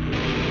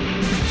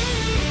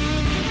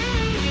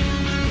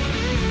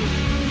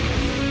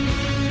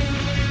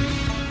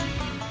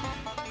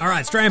 All right,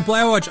 Australian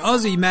Player Watch,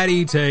 Aussie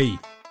Matty T.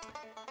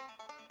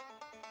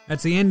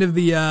 That's the end of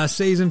the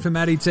season for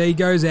Matty T.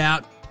 Goes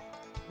out.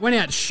 Went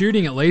out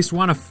shooting at least.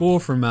 1 of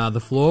 4 from the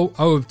floor.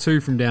 0 of 2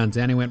 from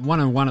downtown. He went 1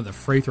 of 1 at the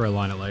free throw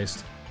line at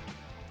least.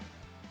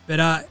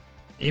 But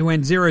he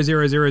went 0,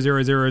 0, 0,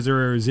 0, 0,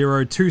 0,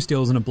 0, 2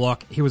 steals and a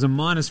block. He was a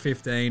minus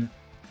 15.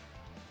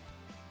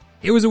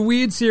 It was a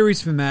weird series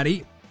for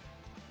Matty.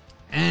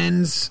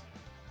 And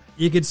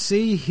you could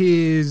see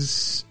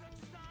his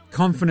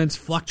confidence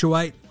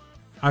fluctuate.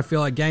 I feel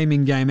like game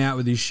in, game out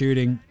with his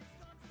shooting.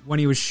 When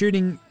he was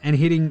shooting and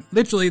hitting,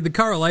 literally the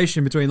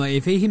correlation between, like,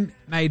 if he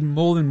made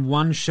more than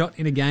one shot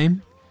in a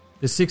game,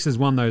 the Sixers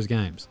won those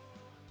games.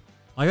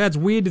 Like, that's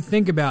weird to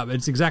think about, but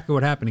it's exactly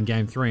what happened in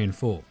game 3 and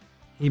 4.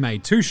 He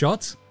made 2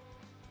 shots,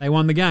 they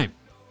won the game.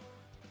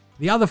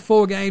 The other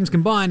 4 games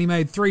combined, he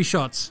made 3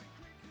 shots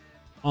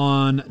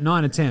on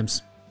 9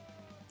 attempts,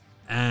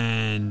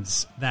 and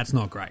that's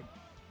not great.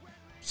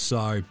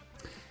 So,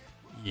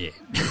 yeah.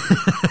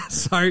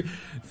 So,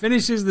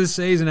 finishes the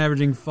season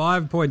averaging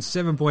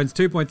 5.7 points,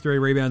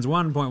 2.3 rebounds,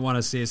 1.1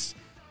 assists,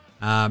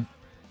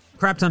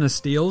 crap ton of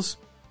steals,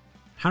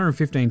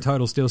 115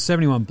 total steals,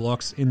 71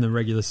 blocks in the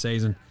regular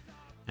season,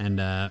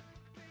 and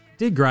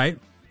did great.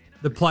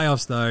 The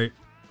playoffs, though,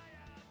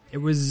 it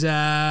was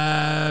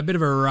a bit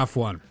of a rough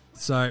one.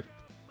 So,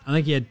 I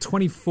think he had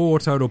 24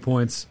 total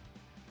points,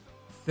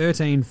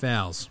 13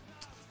 fouls.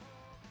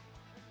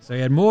 So,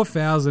 he had more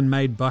fouls than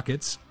made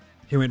buckets.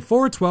 He went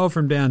 4 of 12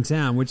 from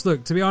downtown, which,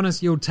 look, to be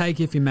honest, you'll take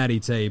if you're Matty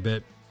T,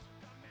 but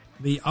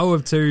the 0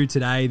 of 2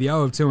 today, the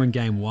 0 of 2 in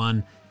game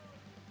 1,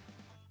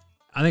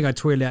 I think I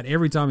tweeted out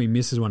every time he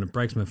misses one, it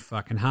breaks my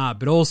fucking heart.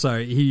 But also,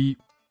 in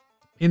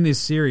this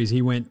series,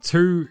 he went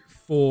 2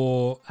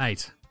 for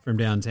 8 from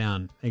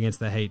downtown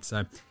against the Heat.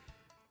 So,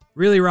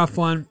 really rough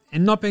one.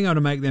 And not being able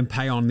to make them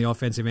pay on the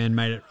offensive end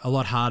made it a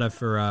lot harder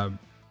for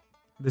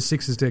the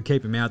Sixers to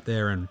keep him out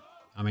there. And,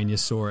 I mean, you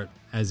saw it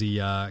as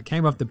he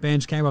came off the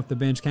bench,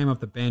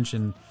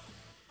 and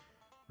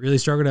really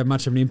struggled to have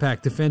much of an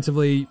impact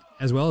defensively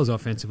as well as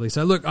offensively.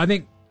 So, look, I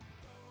think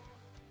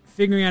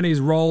figuring out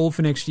his role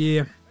for next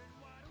year,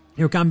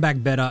 he'll come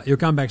back better, he'll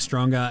come back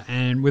stronger,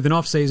 and with an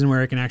off-season where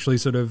he can actually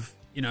sort of,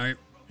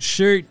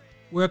 shoot,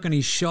 work on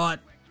his shot,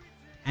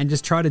 and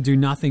just try to do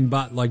nothing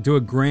but, like, do a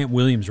Grant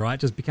Williams, right?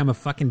 Just become a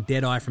fucking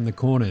dead-eye from the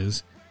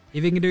corners.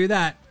 If he can do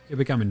that, he'll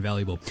become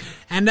invaluable.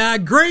 And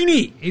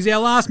Greeny, he's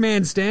our last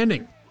man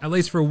standing. At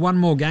least for one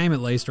more game,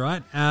 at least,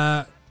 right?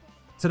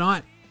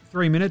 Tonight,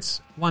 3 minutes,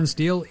 1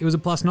 steal. It was a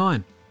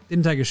 +9.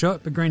 Didn't take a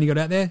shot, but Greeny got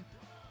out there,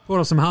 pulled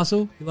off some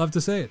hustle. You love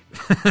to see it.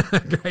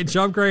 Great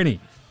job, Greeny.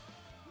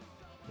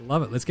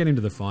 Love it. Let's get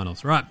into the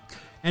finals. Right.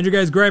 Andrew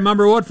Gay's Grey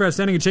Mumba Award for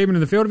Outstanding Achievement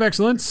in the Field of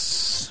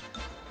Excellence.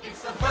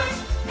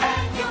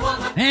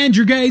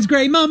 Andrew Gay's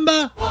Grey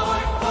Mumba.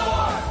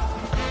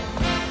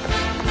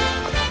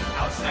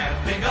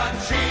 Outstanding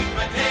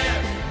achievement here.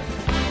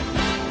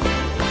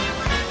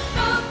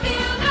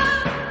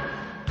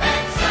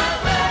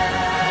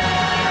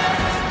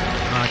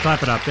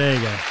 Clap it up. There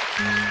you go.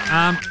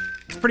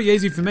 It's pretty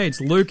easy for me.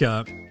 It's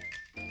Luka.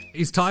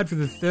 He's tied for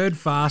the 3rd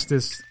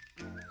fastest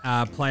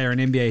player in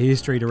NBA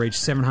history to reach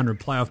 700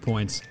 playoff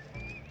points,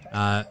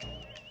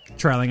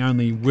 trailing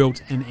only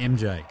Wilt and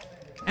MJ.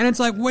 And it's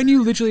like when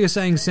you literally are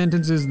saying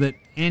sentences that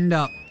end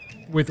up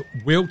with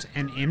Wilt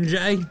and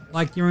MJ,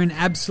 like you're in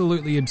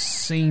absolutely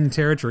obscene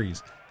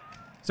territories.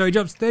 So he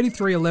drops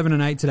 33, 11,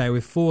 and 8 today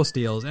with 4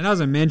 steals. And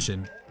as I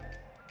mentioned,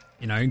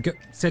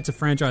 sets a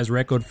franchise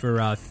record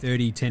for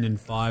 30, 10, and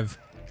 5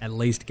 at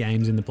least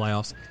games in the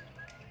playoffs.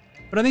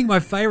 But I think my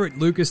favorite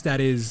Luka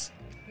stat is,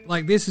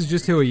 like, this is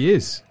just who he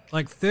is.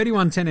 Like,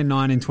 31, 10, and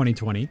 9 in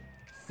 2020,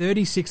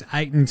 36,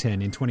 8, and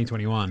 10 in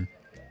 2021,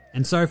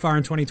 and so far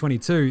in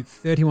 2022,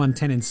 31,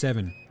 10, and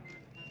 7.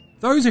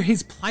 Those are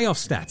his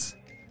playoff stats.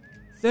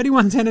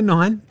 31, 10, and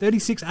 9,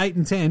 36, 8,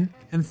 and 10,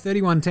 and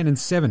 31, 10, and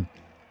 7.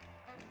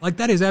 Like,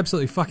 that is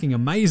absolutely fucking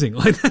amazing.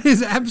 Like, that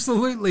is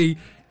absolutely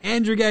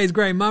Andrew Gay's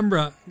Grey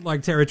Mumba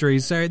like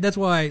territories. So that's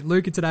why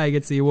Luka today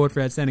gets the award for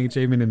Outstanding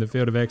Achievement in the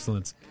Field of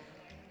Excellence.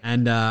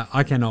 And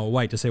I cannot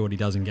wait to see what he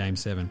does in Game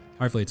 7.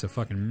 Hopefully it's a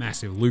fucking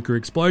massive Luka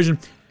explosion.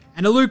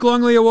 And a Luke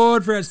Longley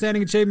Award for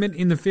Outstanding Achievement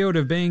in the field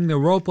of being the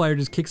role player who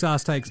just kicks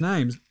ass, takes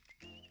names.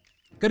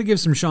 Got to give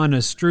some shine to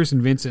Struce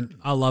and Vincent.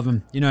 I love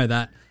them. You know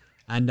that.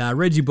 And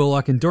Reggie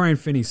Bullock and Dorian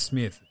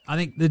Finney-Smith. I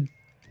think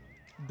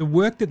the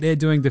work that they're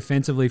doing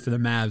defensively for the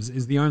Mavs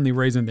is the only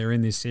reason they're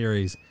in this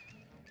series.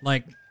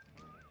 Like,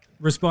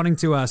 responding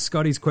to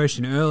Scotty's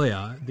question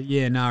earlier,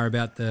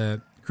 about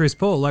the Chris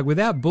Paul, like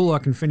without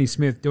Bullock and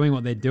Finney-Smith doing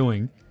what they're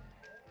doing,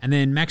 And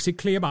then Maxi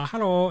Kleber,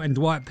 hello, and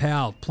Dwight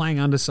Powell playing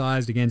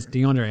undersized against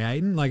DeAndre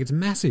Ayton. Like, it's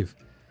massive.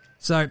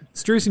 So,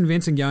 Strus and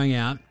Vincent going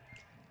out,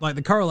 like,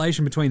 the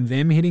correlation between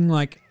them hitting,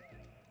 like,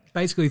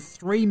 basically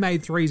 3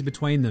 made threes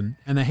between them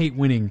and the Heat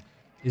winning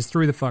is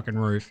through the fucking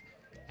roof.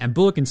 And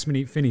Bullock and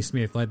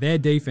Finney-Smith, like, their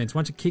defense,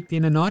 once it kicked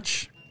in a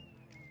notch,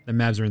 the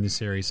Mavs are in this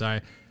series. So,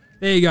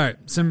 there you go.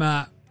 Some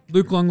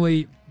Luke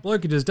Longley,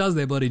 bloke who just does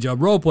their bloody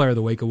job, Role Player of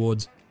the Week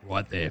awards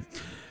right there.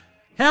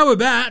 How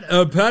about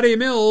a Paddy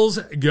Mills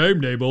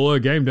Game Day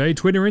Baller Game Day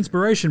Twitter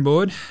inspiration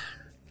board?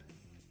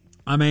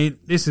 I mean,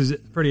 this is a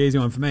pretty easy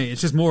one for me.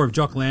 It's just more of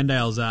Jock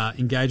Landale's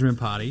engagement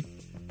party.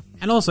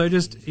 And also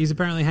just, he's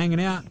apparently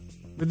hanging out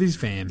with his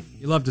fam.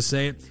 You love to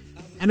see it.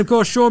 And of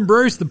course, Sean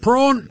Bruce, the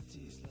prawn.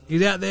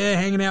 He's out there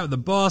hanging out with the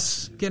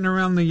boss, getting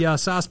around the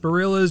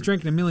sarsaparillas,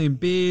 drinking a million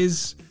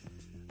beers.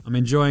 I'm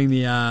enjoying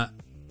the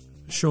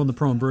Sean the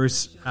Prawn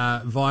Bruce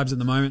vibes at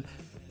the moment.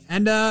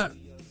 And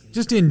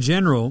just in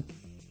general,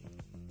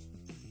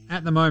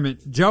 at the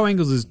moment, Joe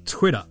Ingles'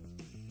 Twitter,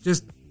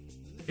 just,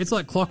 it's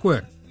like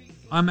clockwork.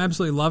 I'm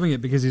absolutely loving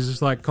it because he's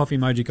just like coffee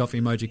emoji,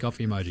 coffee emoji,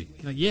 coffee emoji.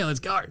 Like, yeah, let's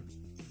go.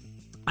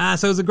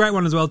 So it was a great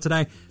one as well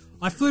today.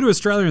 I flew to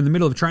Australia in the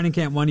middle of training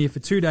camp one year for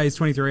 2 days,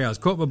 23 hours.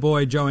 Caught my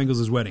boy Joe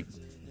Ingles' wedding.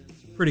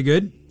 Pretty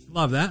good.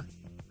 Love that.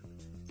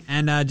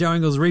 And Joe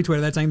Ingles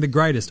retweeted that saying, the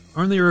greatest.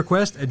 Only a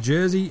request, a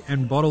jersey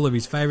and bottle of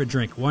his favourite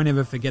drink. Won't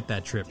ever forget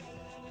that trip.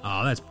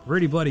 Oh, that's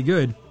pretty bloody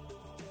good.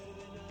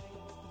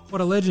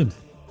 What a legend.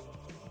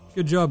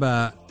 Good job,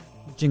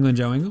 Jingling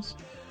Joe Ingles.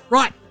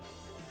 Right.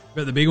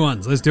 But the big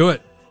ones. Let's do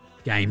it.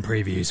 Game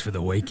previews for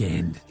the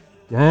weekend.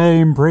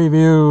 Game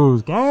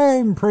previews.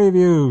 Game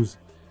previews.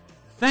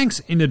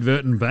 Thanks,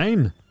 Inadvertent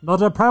Bane.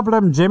 Not a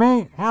problem,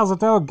 Jimmy. How's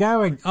it all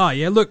going? Oh,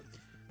 yeah, look.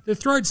 The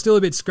throat's still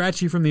a bit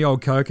scratchy from the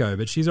old cocoa,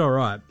 but she's all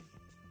right.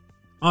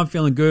 I'm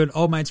feeling good.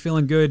 Old mate's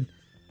feeling good.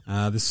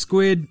 The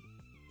squid,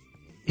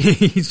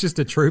 he's just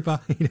a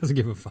trooper. He doesn't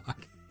give a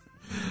fuck.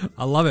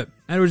 I love it.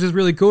 And it was just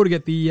really cool to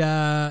get the,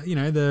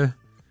 the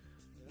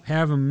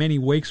however many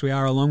weeks we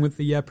are along with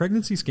the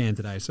pregnancy scan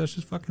today. So it's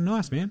just fucking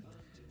nice, man.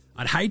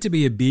 I'd hate to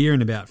be a beer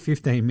in about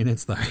 15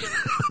 minutes, though.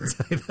 I'll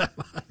tell you that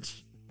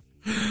much.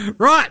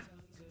 Right.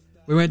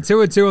 We went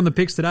 2-2 on the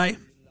picks today.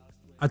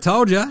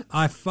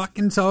 I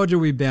fucking told you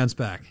we'd bounce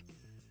back.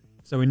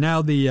 So we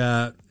nailed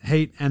the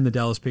Heat and the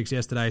Dallas picks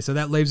yesterday. So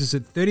that leaves us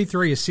at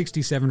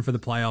 33-67 for the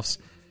playoffs.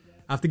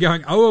 After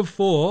going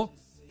 0-4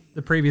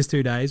 the previous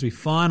 2 days, we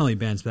finally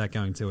bounced back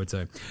going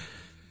 2-2.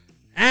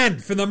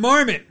 And for the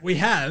moment, we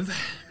have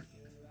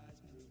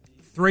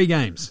 3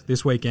 games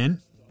this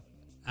weekend.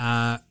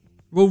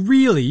 Well,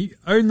 really,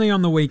 only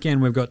on the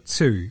weekend we've got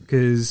 2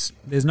 because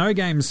there's no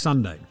games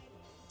Sunday.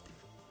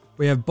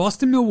 We have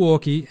Boston,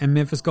 Milwaukee, and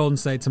Memphis Golden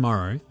State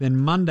tomorrow. Then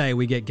Monday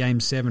we get Game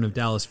 7 of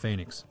Dallas,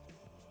 Phoenix.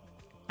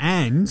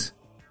 And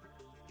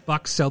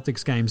Bucks,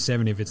 Celtics Game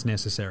 7 if it's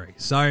necessary.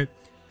 So,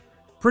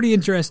 pretty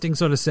interesting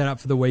sort of setup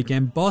for the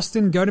weekend.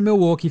 Boston go to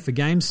Milwaukee for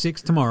Game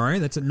 6 tomorrow.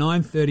 That's at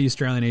 9:30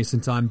 Australian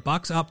Eastern Time.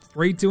 Bucks up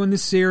 3-2 in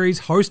this series,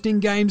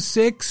 hosting Game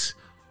 6.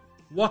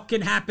 What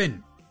can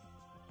happen?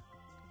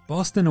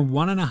 Boston are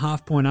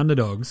 1.5 point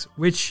underdogs,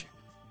 which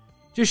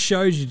just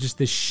shows you just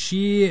the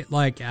sheer,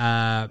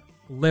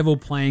 level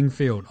playing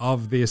field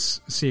of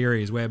this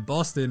series where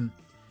Boston,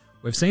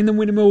 we've seen them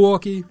win in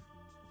Milwaukee.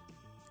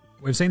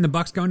 We've seen the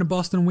Bucks go into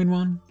Boston and win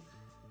 1.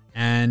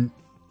 And,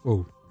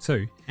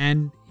 2.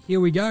 And here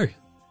we go.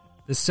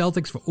 The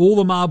Celtics for all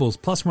the marbles,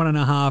 plus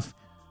 1.5.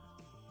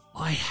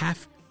 I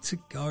have to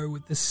go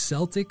with the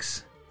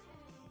Celtics.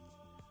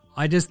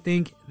 I just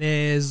think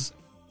there's,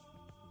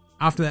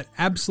 after that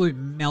absolute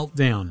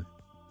meltdown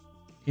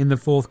in the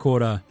fourth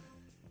quarter,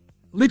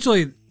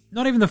 literally,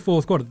 not even the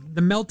fourth quarter,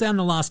 the meltdown in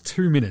the last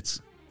 2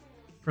 minutes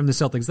from the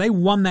Celtics. They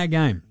won that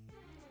game.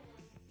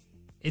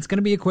 It's going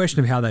to be a question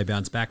of how they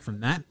bounce back from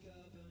that,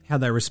 how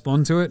they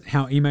respond to it,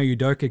 how Ime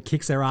Udoka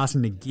kicks their ass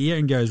into gear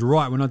and goes,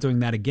 right, we're not doing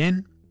that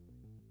again.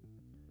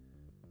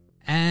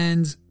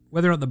 And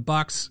whether or not the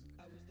Bucks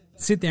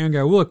sit there and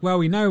go, look, well,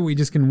 we know we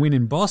just can win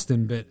in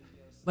Boston, but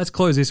let's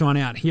close this one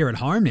out here at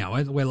home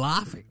now. We're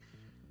laughing.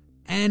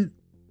 And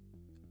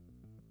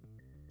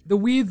the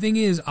weird thing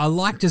is, I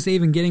like just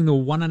even getting the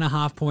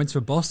 1.5 points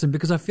for Boston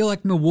because I feel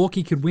like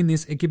Milwaukee could win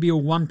this. It could be a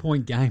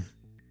 1-point game.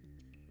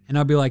 And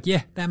I'll be like,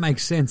 yeah, that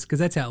makes sense because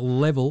that's how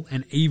level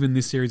and even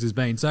this series has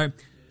been. So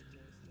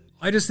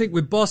I just think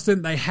with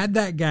Boston, they had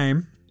that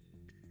game.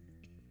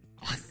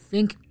 I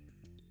think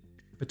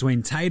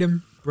between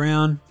Tatum,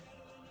 Brown,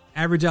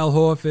 average Al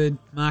Horford,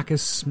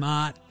 Marcus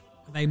Smart,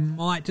 they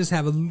might just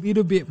have a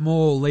little bit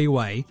more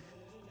leeway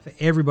for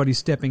everybody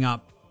stepping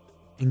up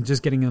and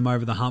just getting them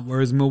over the hump.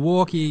 Whereas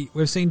Milwaukee,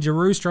 we've seen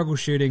Giroux struggle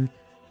shooting.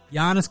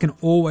 Giannis can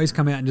always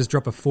come out and just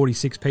drop a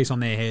 46-piece on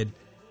their head.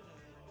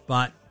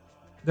 But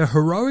the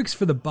heroics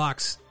for the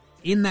Bucks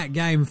in that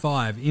Game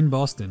 5 in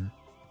Boston,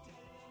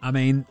 I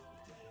mean,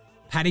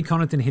 Paddy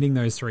Connaughton hitting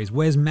those threes.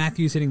 Wes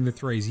Matthews hitting the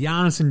threes.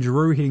 Giannis and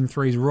Giroux hitting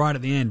threes right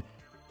at the end.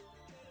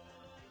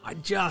 I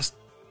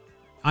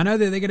know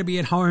that they're going to be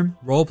at home.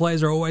 Role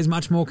players are always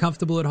much more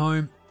comfortable at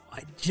home.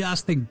 I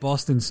just think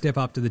Boston step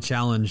up to the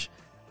challenge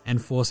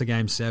and force a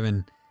Game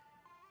 7.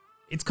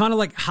 It's kind of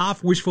like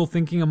half wishful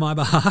thinking on my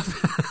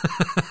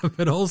behalf,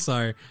 but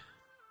also,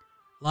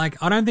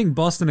 like, I don't think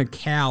Boston are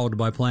cowed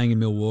by playing in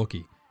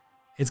Milwaukee.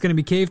 It's going to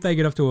be key if they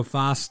get off to a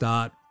fast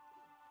start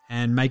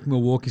and make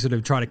Milwaukee sort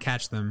of try to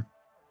catch them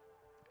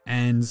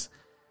and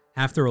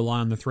have to rely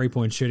on the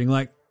three-point shooting.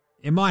 Like,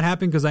 it might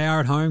happen because they are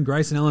at home.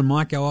 Grayson Allen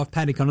might go off.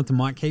 Paddy Connaughton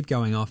might keep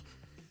going off.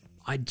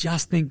 I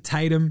just think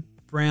Tatum,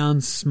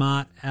 Brown,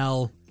 Smart,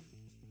 Al,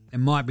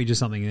 there might be just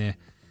something there.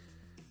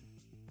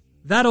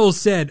 That all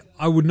said,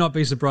 I would not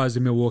be surprised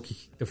if Milwaukee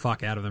kicked the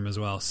fuck out of them as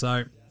well.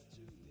 So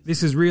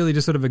this is really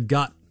just sort of a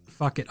gut,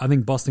 fuck it. I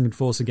think Boston could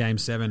force a Game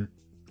 7.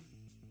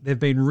 They've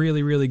been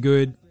really, really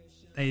good.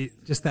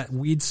 Just that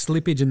weird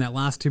slippage in that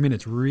last 2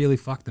 minutes really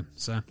fucked them.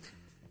 So,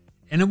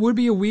 and it would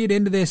be a weird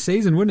end of their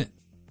season, wouldn't it?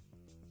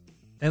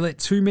 They let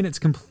 2 minutes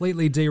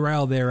completely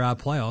derail their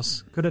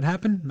playoffs. Could it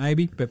happen?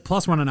 Maybe. But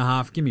plus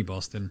 1.5, give me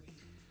Boston.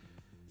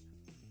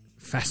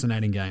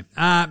 Fascinating game.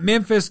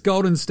 Memphis,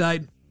 Golden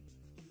State.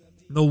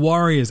 The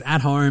Warriors at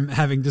home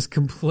having just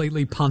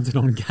completely punted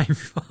on Game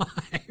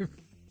 5.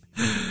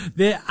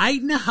 They're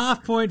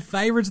 8.5-point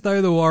favourites,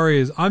 though, the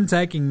Warriors. I'm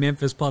taking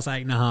Memphis plus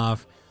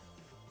 8.5.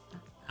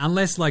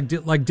 Unless, like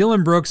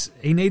Dylan Brooks,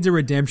 he needs a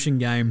redemption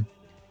game.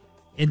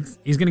 He's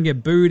going to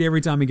get booed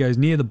every time he goes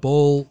near the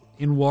ball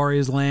in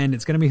Warriors land.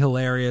 It's going to be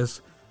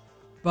hilarious.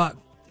 But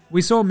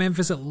we saw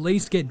Memphis at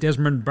least get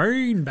Desmond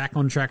Bane back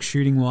on track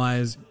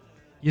shooting-wise.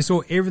 You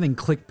saw everything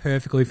click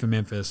perfectly for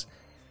Memphis.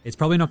 It's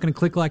probably not going to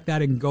click like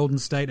that in Golden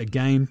State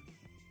again.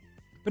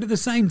 But at the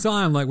same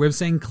time, like, we've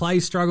seen Clay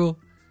struggle.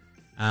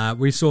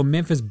 We saw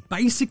Memphis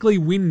basically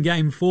win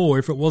Game 4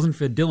 if it wasn't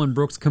for Dylan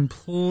Brooks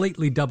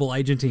completely double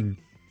agenting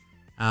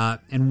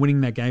and winning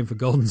that game for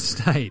Golden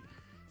State.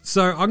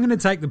 So I'm going to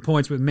take the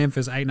points with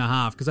Memphis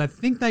 8.5 because I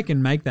think they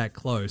can make that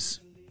close.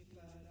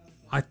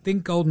 I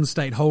think Golden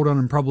State hold on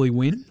and probably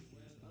win.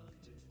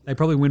 They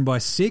probably win by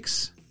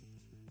 6.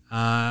 But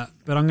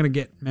I'm going to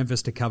get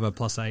Memphis to cover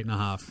plus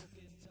 8.5.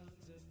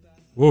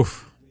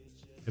 Woof.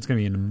 It's going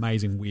to be an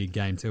amazing, weird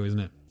game too, isn't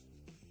it?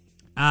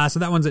 So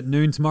that one's at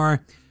noon tomorrow.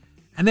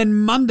 And then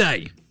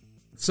Monday.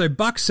 So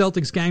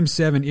Bucks-Celtics Game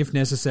 7 if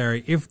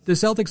necessary. If the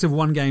Celtics have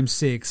won Game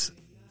 6,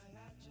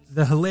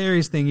 the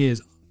hilarious thing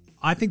is,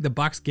 I think the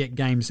Bucks get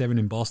Game 7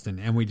 in Boston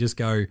and we just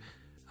go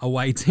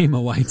away team,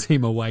 away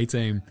team, away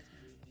team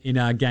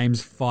in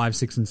Games 5,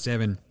 6, and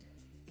 7.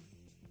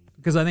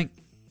 Because I think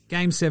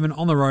Game 7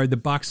 on the road, the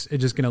Bucks are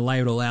just going to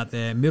lay it all out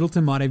there.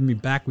 Middleton might even be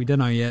back. We don't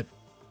know yet.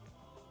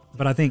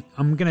 But I think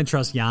I'm going to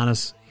trust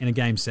Giannis in a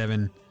Game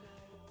 7.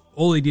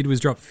 All he did was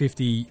drop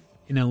 50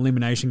 in an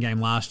elimination game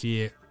last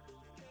year.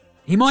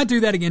 He might do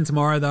that again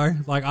tomorrow, though.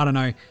 Like, I don't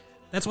know.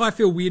 That's why I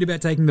feel weird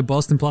about taking the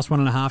Boston plus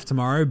 1.5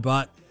 tomorrow.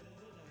 But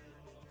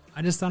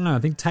I just don't know. I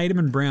think Tatum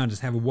and Brown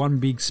just have one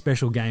big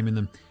special game in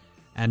them.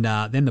 And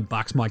then the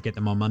Bucks might get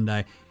them on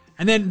Monday.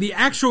 And then the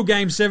actual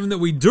Game 7 that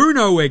we do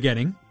know we're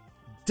getting,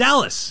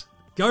 Dallas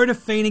go to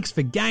Phoenix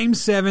for Game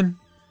 7.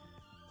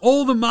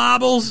 All the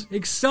marbles.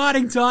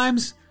 Exciting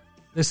times.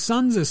 The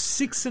Suns are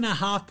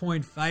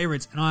 6.5-point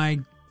favourites, and I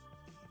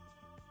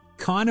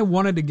kind of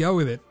wanted to go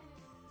with it.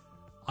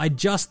 I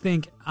just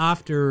think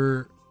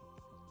after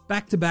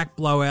back-to-back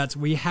blowouts,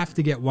 we have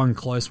to get one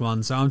close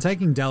one. So I'm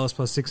taking Dallas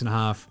plus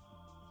 6.5.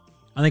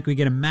 I think we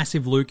get a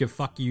massive Luka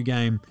fuck you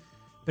game.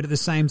 But at the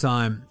same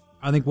time,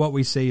 I think what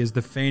we see is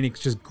the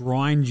Phoenix just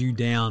grind you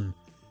down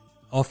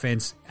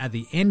offense at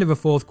the end of a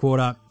fourth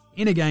quarter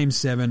in a Game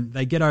 7.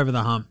 They get over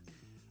the hump.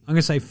 I'm going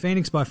to say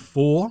Phoenix by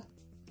 4.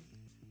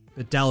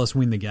 But Dallas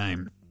win the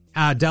game.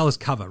 Dallas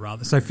cover,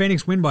 rather. So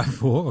Phoenix win by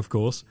 4, of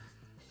course.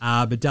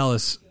 But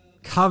Dallas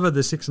cover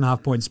the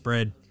 6.5-point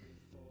spread.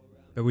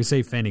 But we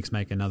see Phoenix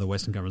make another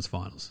Western Conference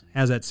Finals.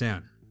 How's that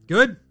sound?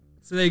 Good?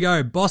 So there you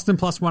go. Boston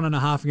plus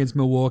 1.5 against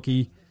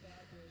Milwaukee.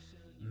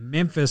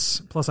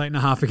 Memphis plus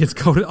 8.5 against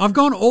Golden. I've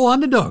gone all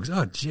underdogs.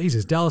 Oh,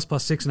 Jesus. Dallas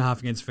plus 6.5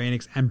 against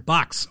Phoenix. And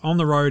Bucks on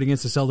the road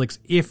against the Celtics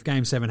if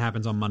Game 7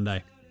 happens on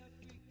Monday.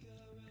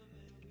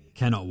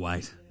 Cannot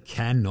wait.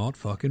 Cannot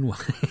fucking wait.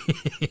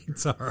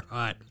 It's all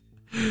right.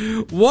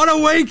 What a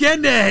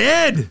weekend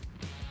ahead.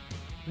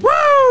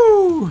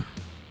 Woo!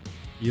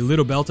 You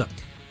little belter.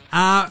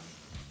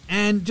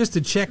 And just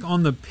to check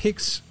on the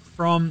picks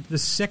from the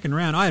second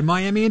round, I had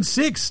Miami in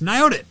 6.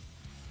 Nailed it.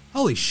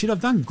 Holy shit,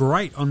 I've done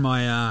great on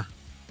my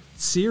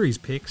series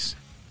picks.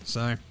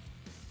 So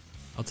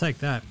I'll take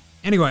that.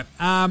 Anyway,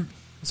 so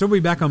we'll be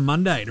back on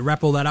Monday to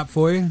wrap all that up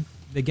for you.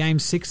 The Game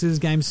 6s,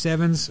 Game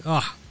 7s.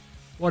 Oh,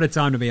 what a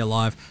time to be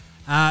alive.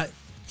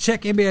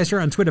 Check NBA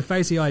Australia on Twitter,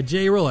 Facey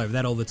IG. We're all over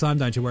that all the time.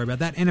 Don't you worry about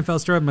that. NFL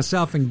Australia with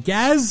myself and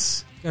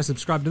Gaz. Go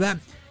subscribe to that.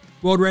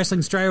 World Wrestling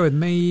Australia with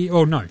me.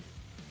 Oh, no.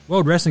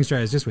 World Wrestling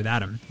Australia is just with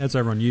Adam. That's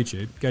over on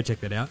YouTube. Go check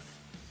that out.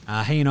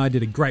 He and I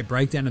did a great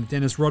breakdown of the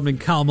Dennis Rodman,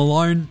 Karl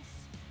Malone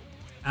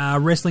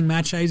wrestling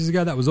match ages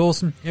ago. That was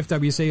awesome.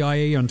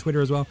 FWCIE on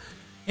Twitter as well.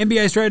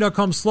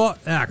 NBAAustralia.com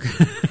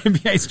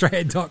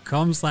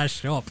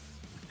NBAAustralia.com/shop.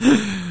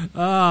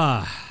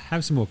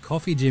 Have some more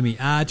coffee, Jimmy.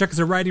 Check us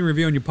a rating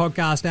review on your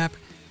podcast app.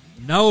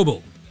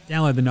 Noble.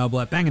 Download the Noble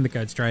app, bang in the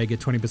code Australia, get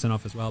 20%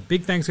 off as well.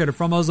 Big thanks go to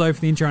From Oslo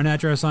for the intro and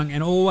outro song,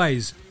 and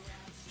always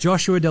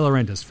Joshua De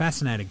Laurentiis,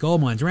 Fascinated,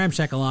 Goldmines,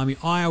 Ramshackle Army,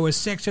 iOS,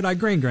 Sex Jedi,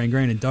 Green,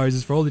 and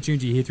Dozers for all the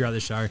tunes you hear throughout the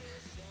show.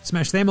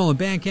 Smash them all on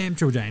Bandcamp,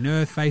 Triple J and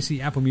Earth,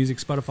 Facey, Apple Music,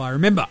 Spotify.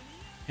 Remember,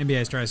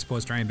 NBA Australia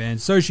supports Australian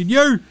bands, so should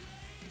you.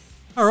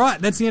 All right,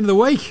 that's the end of the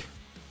week.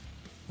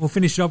 We'll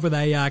finish it off with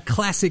a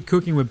classic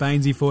Cooking with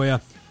Bainesy for you.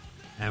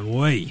 And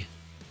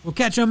we'll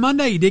catch you on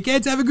Monday, you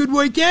dickheads. Have a good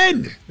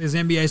weekend. There's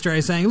NBA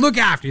Australia saying, look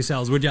after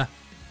yourselves, would ya?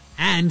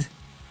 And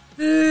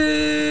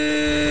later,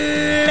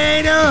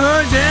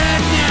 Hosanna.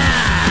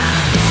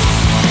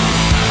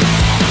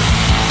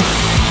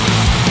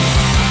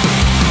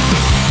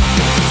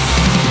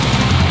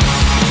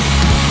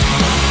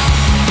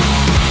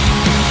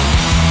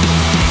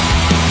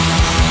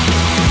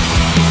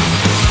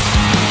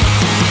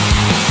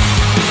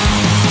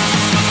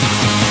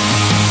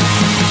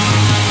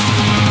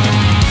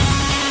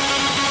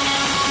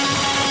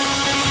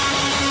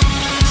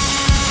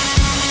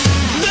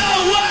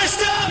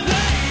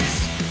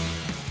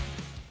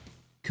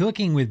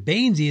 Cooking with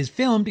Bainesy is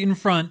filmed in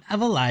front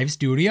of a live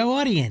studio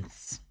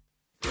audience.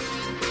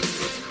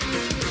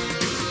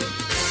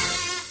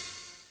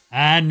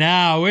 And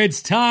now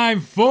it's time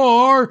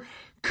for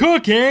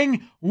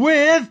Cooking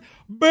with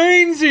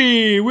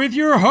Bainesy with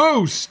your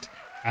host,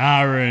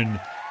 Aaron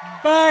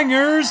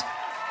Bangers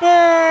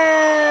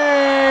Baines.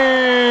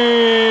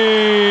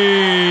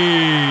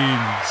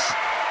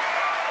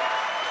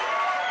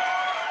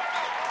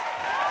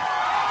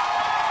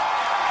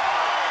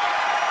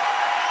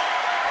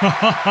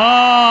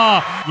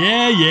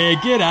 Yeah,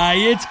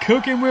 g'day, it's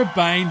Cooking with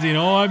Bainesy and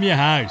I'm your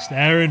host,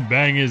 Aaron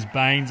Bangers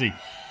Bainesy.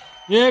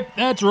 Yep,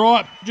 that's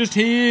right, just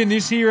here in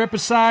this here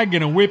episode,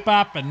 gonna whip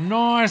up a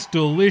nice,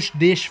 delish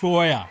dish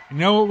for you. You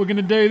know what we're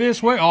gonna do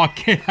this week? Oh,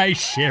 g'day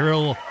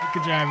Cheryl, look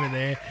at you over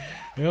there.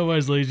 You're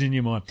always losing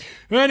your mind.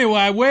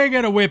 Anyway, we're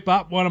gonna whip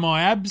up one of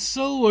my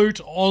absolute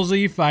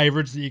Aussie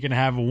favourites that you can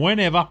have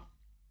whenever.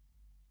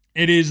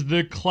 It is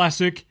the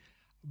classic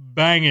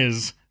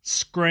Bangers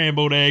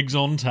scrambled eggs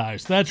on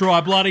toast. That's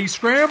right, bloody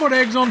scrambled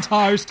eggs on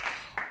toast.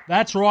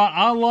 That's right,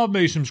 I love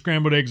me some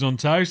scrambled eggs on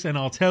toast, and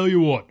I'll tell you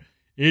what,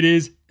 it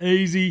is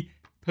easy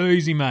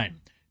peasy, mate.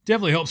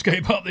 Definitely helps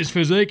keep up this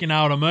physique, you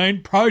know what I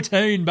mean?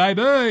 Protein,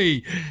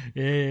 baby.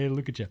 Yeah,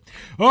 look at you.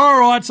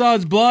 All right, so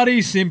it's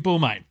bloody simple,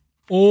 mate.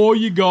 All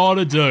you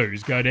gotta do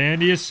is go down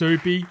to your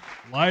soupy,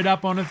 load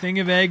up on a thing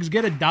of eggs,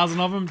 get a dozen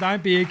of them.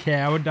 Don't be a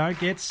coward, don't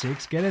get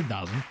 6, get a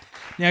dozen.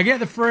 Now, get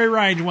the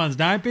free-range ones.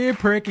 Don't be a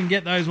prick and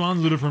get those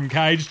ones that are from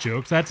Cage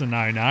Chooks. That's a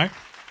no-no.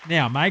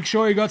 Now, make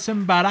sure you got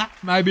some butter,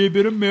 maybe a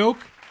bit of milk,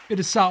 a bit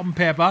of salt and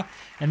pepper.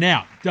 And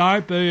now,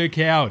 don't be a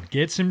coward.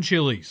 Get some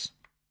chilies.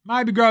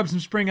 Maybe grab some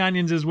spring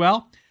onions as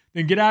well.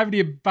 Then get over to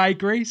your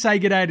bakery. Say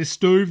g'day to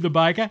Steve the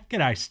baker.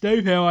 G'day,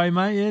 Steve. How are you,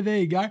 mate? Yeah, there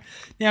you go.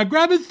 Now,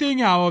 grab a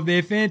thingo of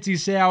their fancy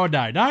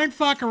sourdough. Don't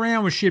fuck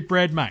around with shit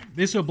bread, mate.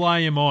 This will blow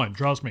your mind.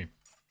 Trust me.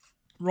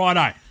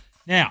 Righto.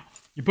 Now,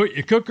 you put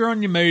your cooker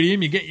on your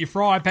medium, you get your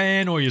fry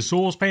pan or your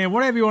saucepan,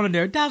 whatever you want to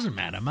do. It doesn't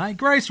matter, mate.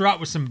 Grease her up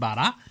with some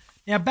butter.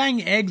 Now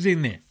bang eggs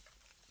in there.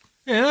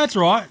 Yeah, that's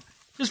right.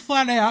 Just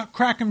flat out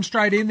crack them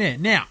straight in there.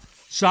 Now,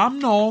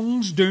 some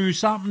nongs do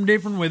something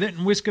different with it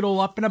and whisk it all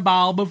up in a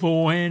bowl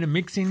beforehand and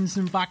mix in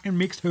some fucking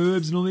mixed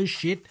herbs and all this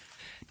shit.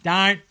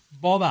 Don't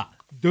bother.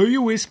 Do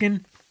your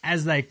whisking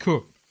as they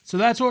cook. So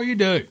that's what you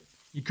do.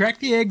 You crack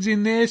the eggs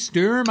in there,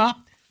 stir them up.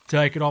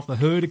 Take it off the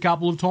hood a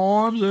couple of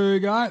times. There you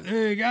go.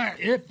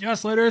 Yep,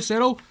 just let her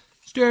settle.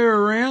 Stir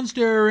around.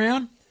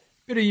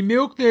 Bit of your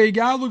milk. There you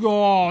go. Look,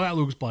 oh, that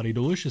looks bloody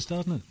delicious,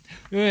 doesn't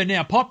it?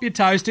 Now, pop your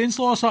toast in.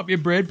 Slice up your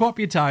bread. Pop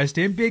your toast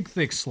in. Big,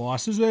 thick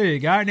slices. There you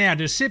go. Now,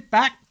 just sit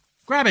back.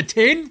 Grab a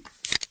tin.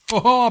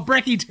 Oh,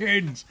 brekkie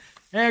tins.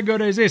 How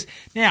good is this?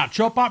 Now,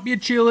 chop up your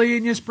chilli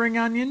and your spring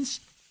onions.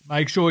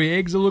 Make sure your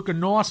eggs are looking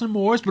nice and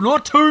moist, but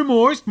not too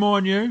moist,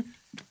 mind you.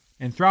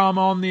 And throw them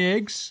on the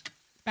eggs.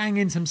 Bang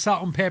in some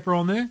salt and pepper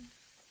on there.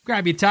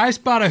 Grab your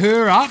toast, butter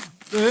her up.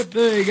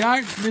 There you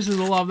go. Missus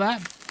will love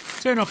that.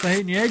 Turn off the heat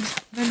in your eggs,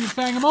 then you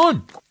bang them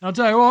on. I'll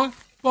tell you what,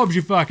 Bob's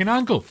your fucking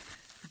uncle.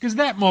 Because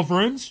that, my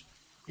friends,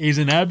 is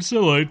an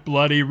absolute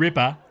bloody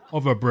ripper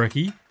of a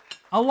brekkie,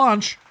 a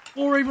lunch,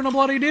 or even a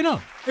bloody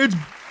dinner. It's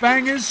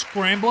Bangers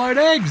scrambled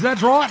eggs,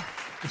 that's right.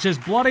 It's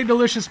just bloody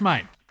delicious,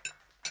 mate.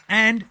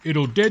 And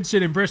it'll dead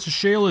set impress the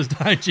Sheilas,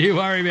 don't you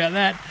worry about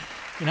that.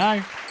 You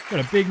know, got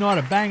a big night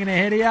of banging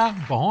ahead of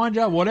you, behind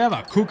you,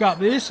 whatever. Cook up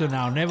this and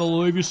they'll never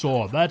leave your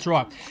side. That's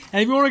right.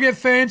 And if you want to get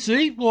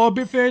fancy, well, a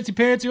bit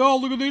fancy-pantsy, oh,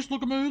 look at this,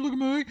 look at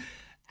me.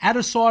 Add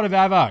a side of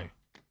avo.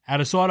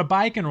 Add a side of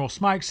bacon or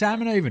smoked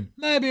salmon even.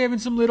 Maybe even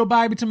some little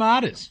baby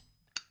tomatoes.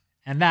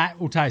 And that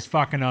will taste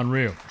fucking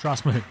unreal.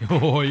 Trust me.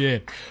 Oh, yeah.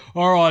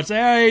 All right, so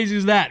how easy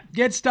is that?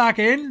 Get stuck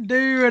in,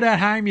 do it at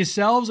home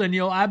yourselves, and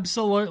you'll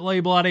absolutely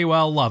bloody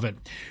well love it.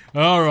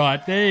 All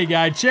right, there you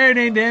go. Tune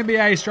in to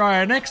NBA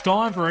Australia next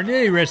time for a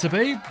new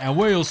recipe, and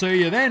we'll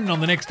see you then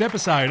on the next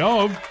episode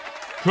of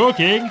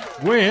Cooking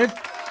with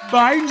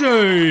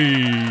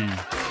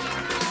Bainesy.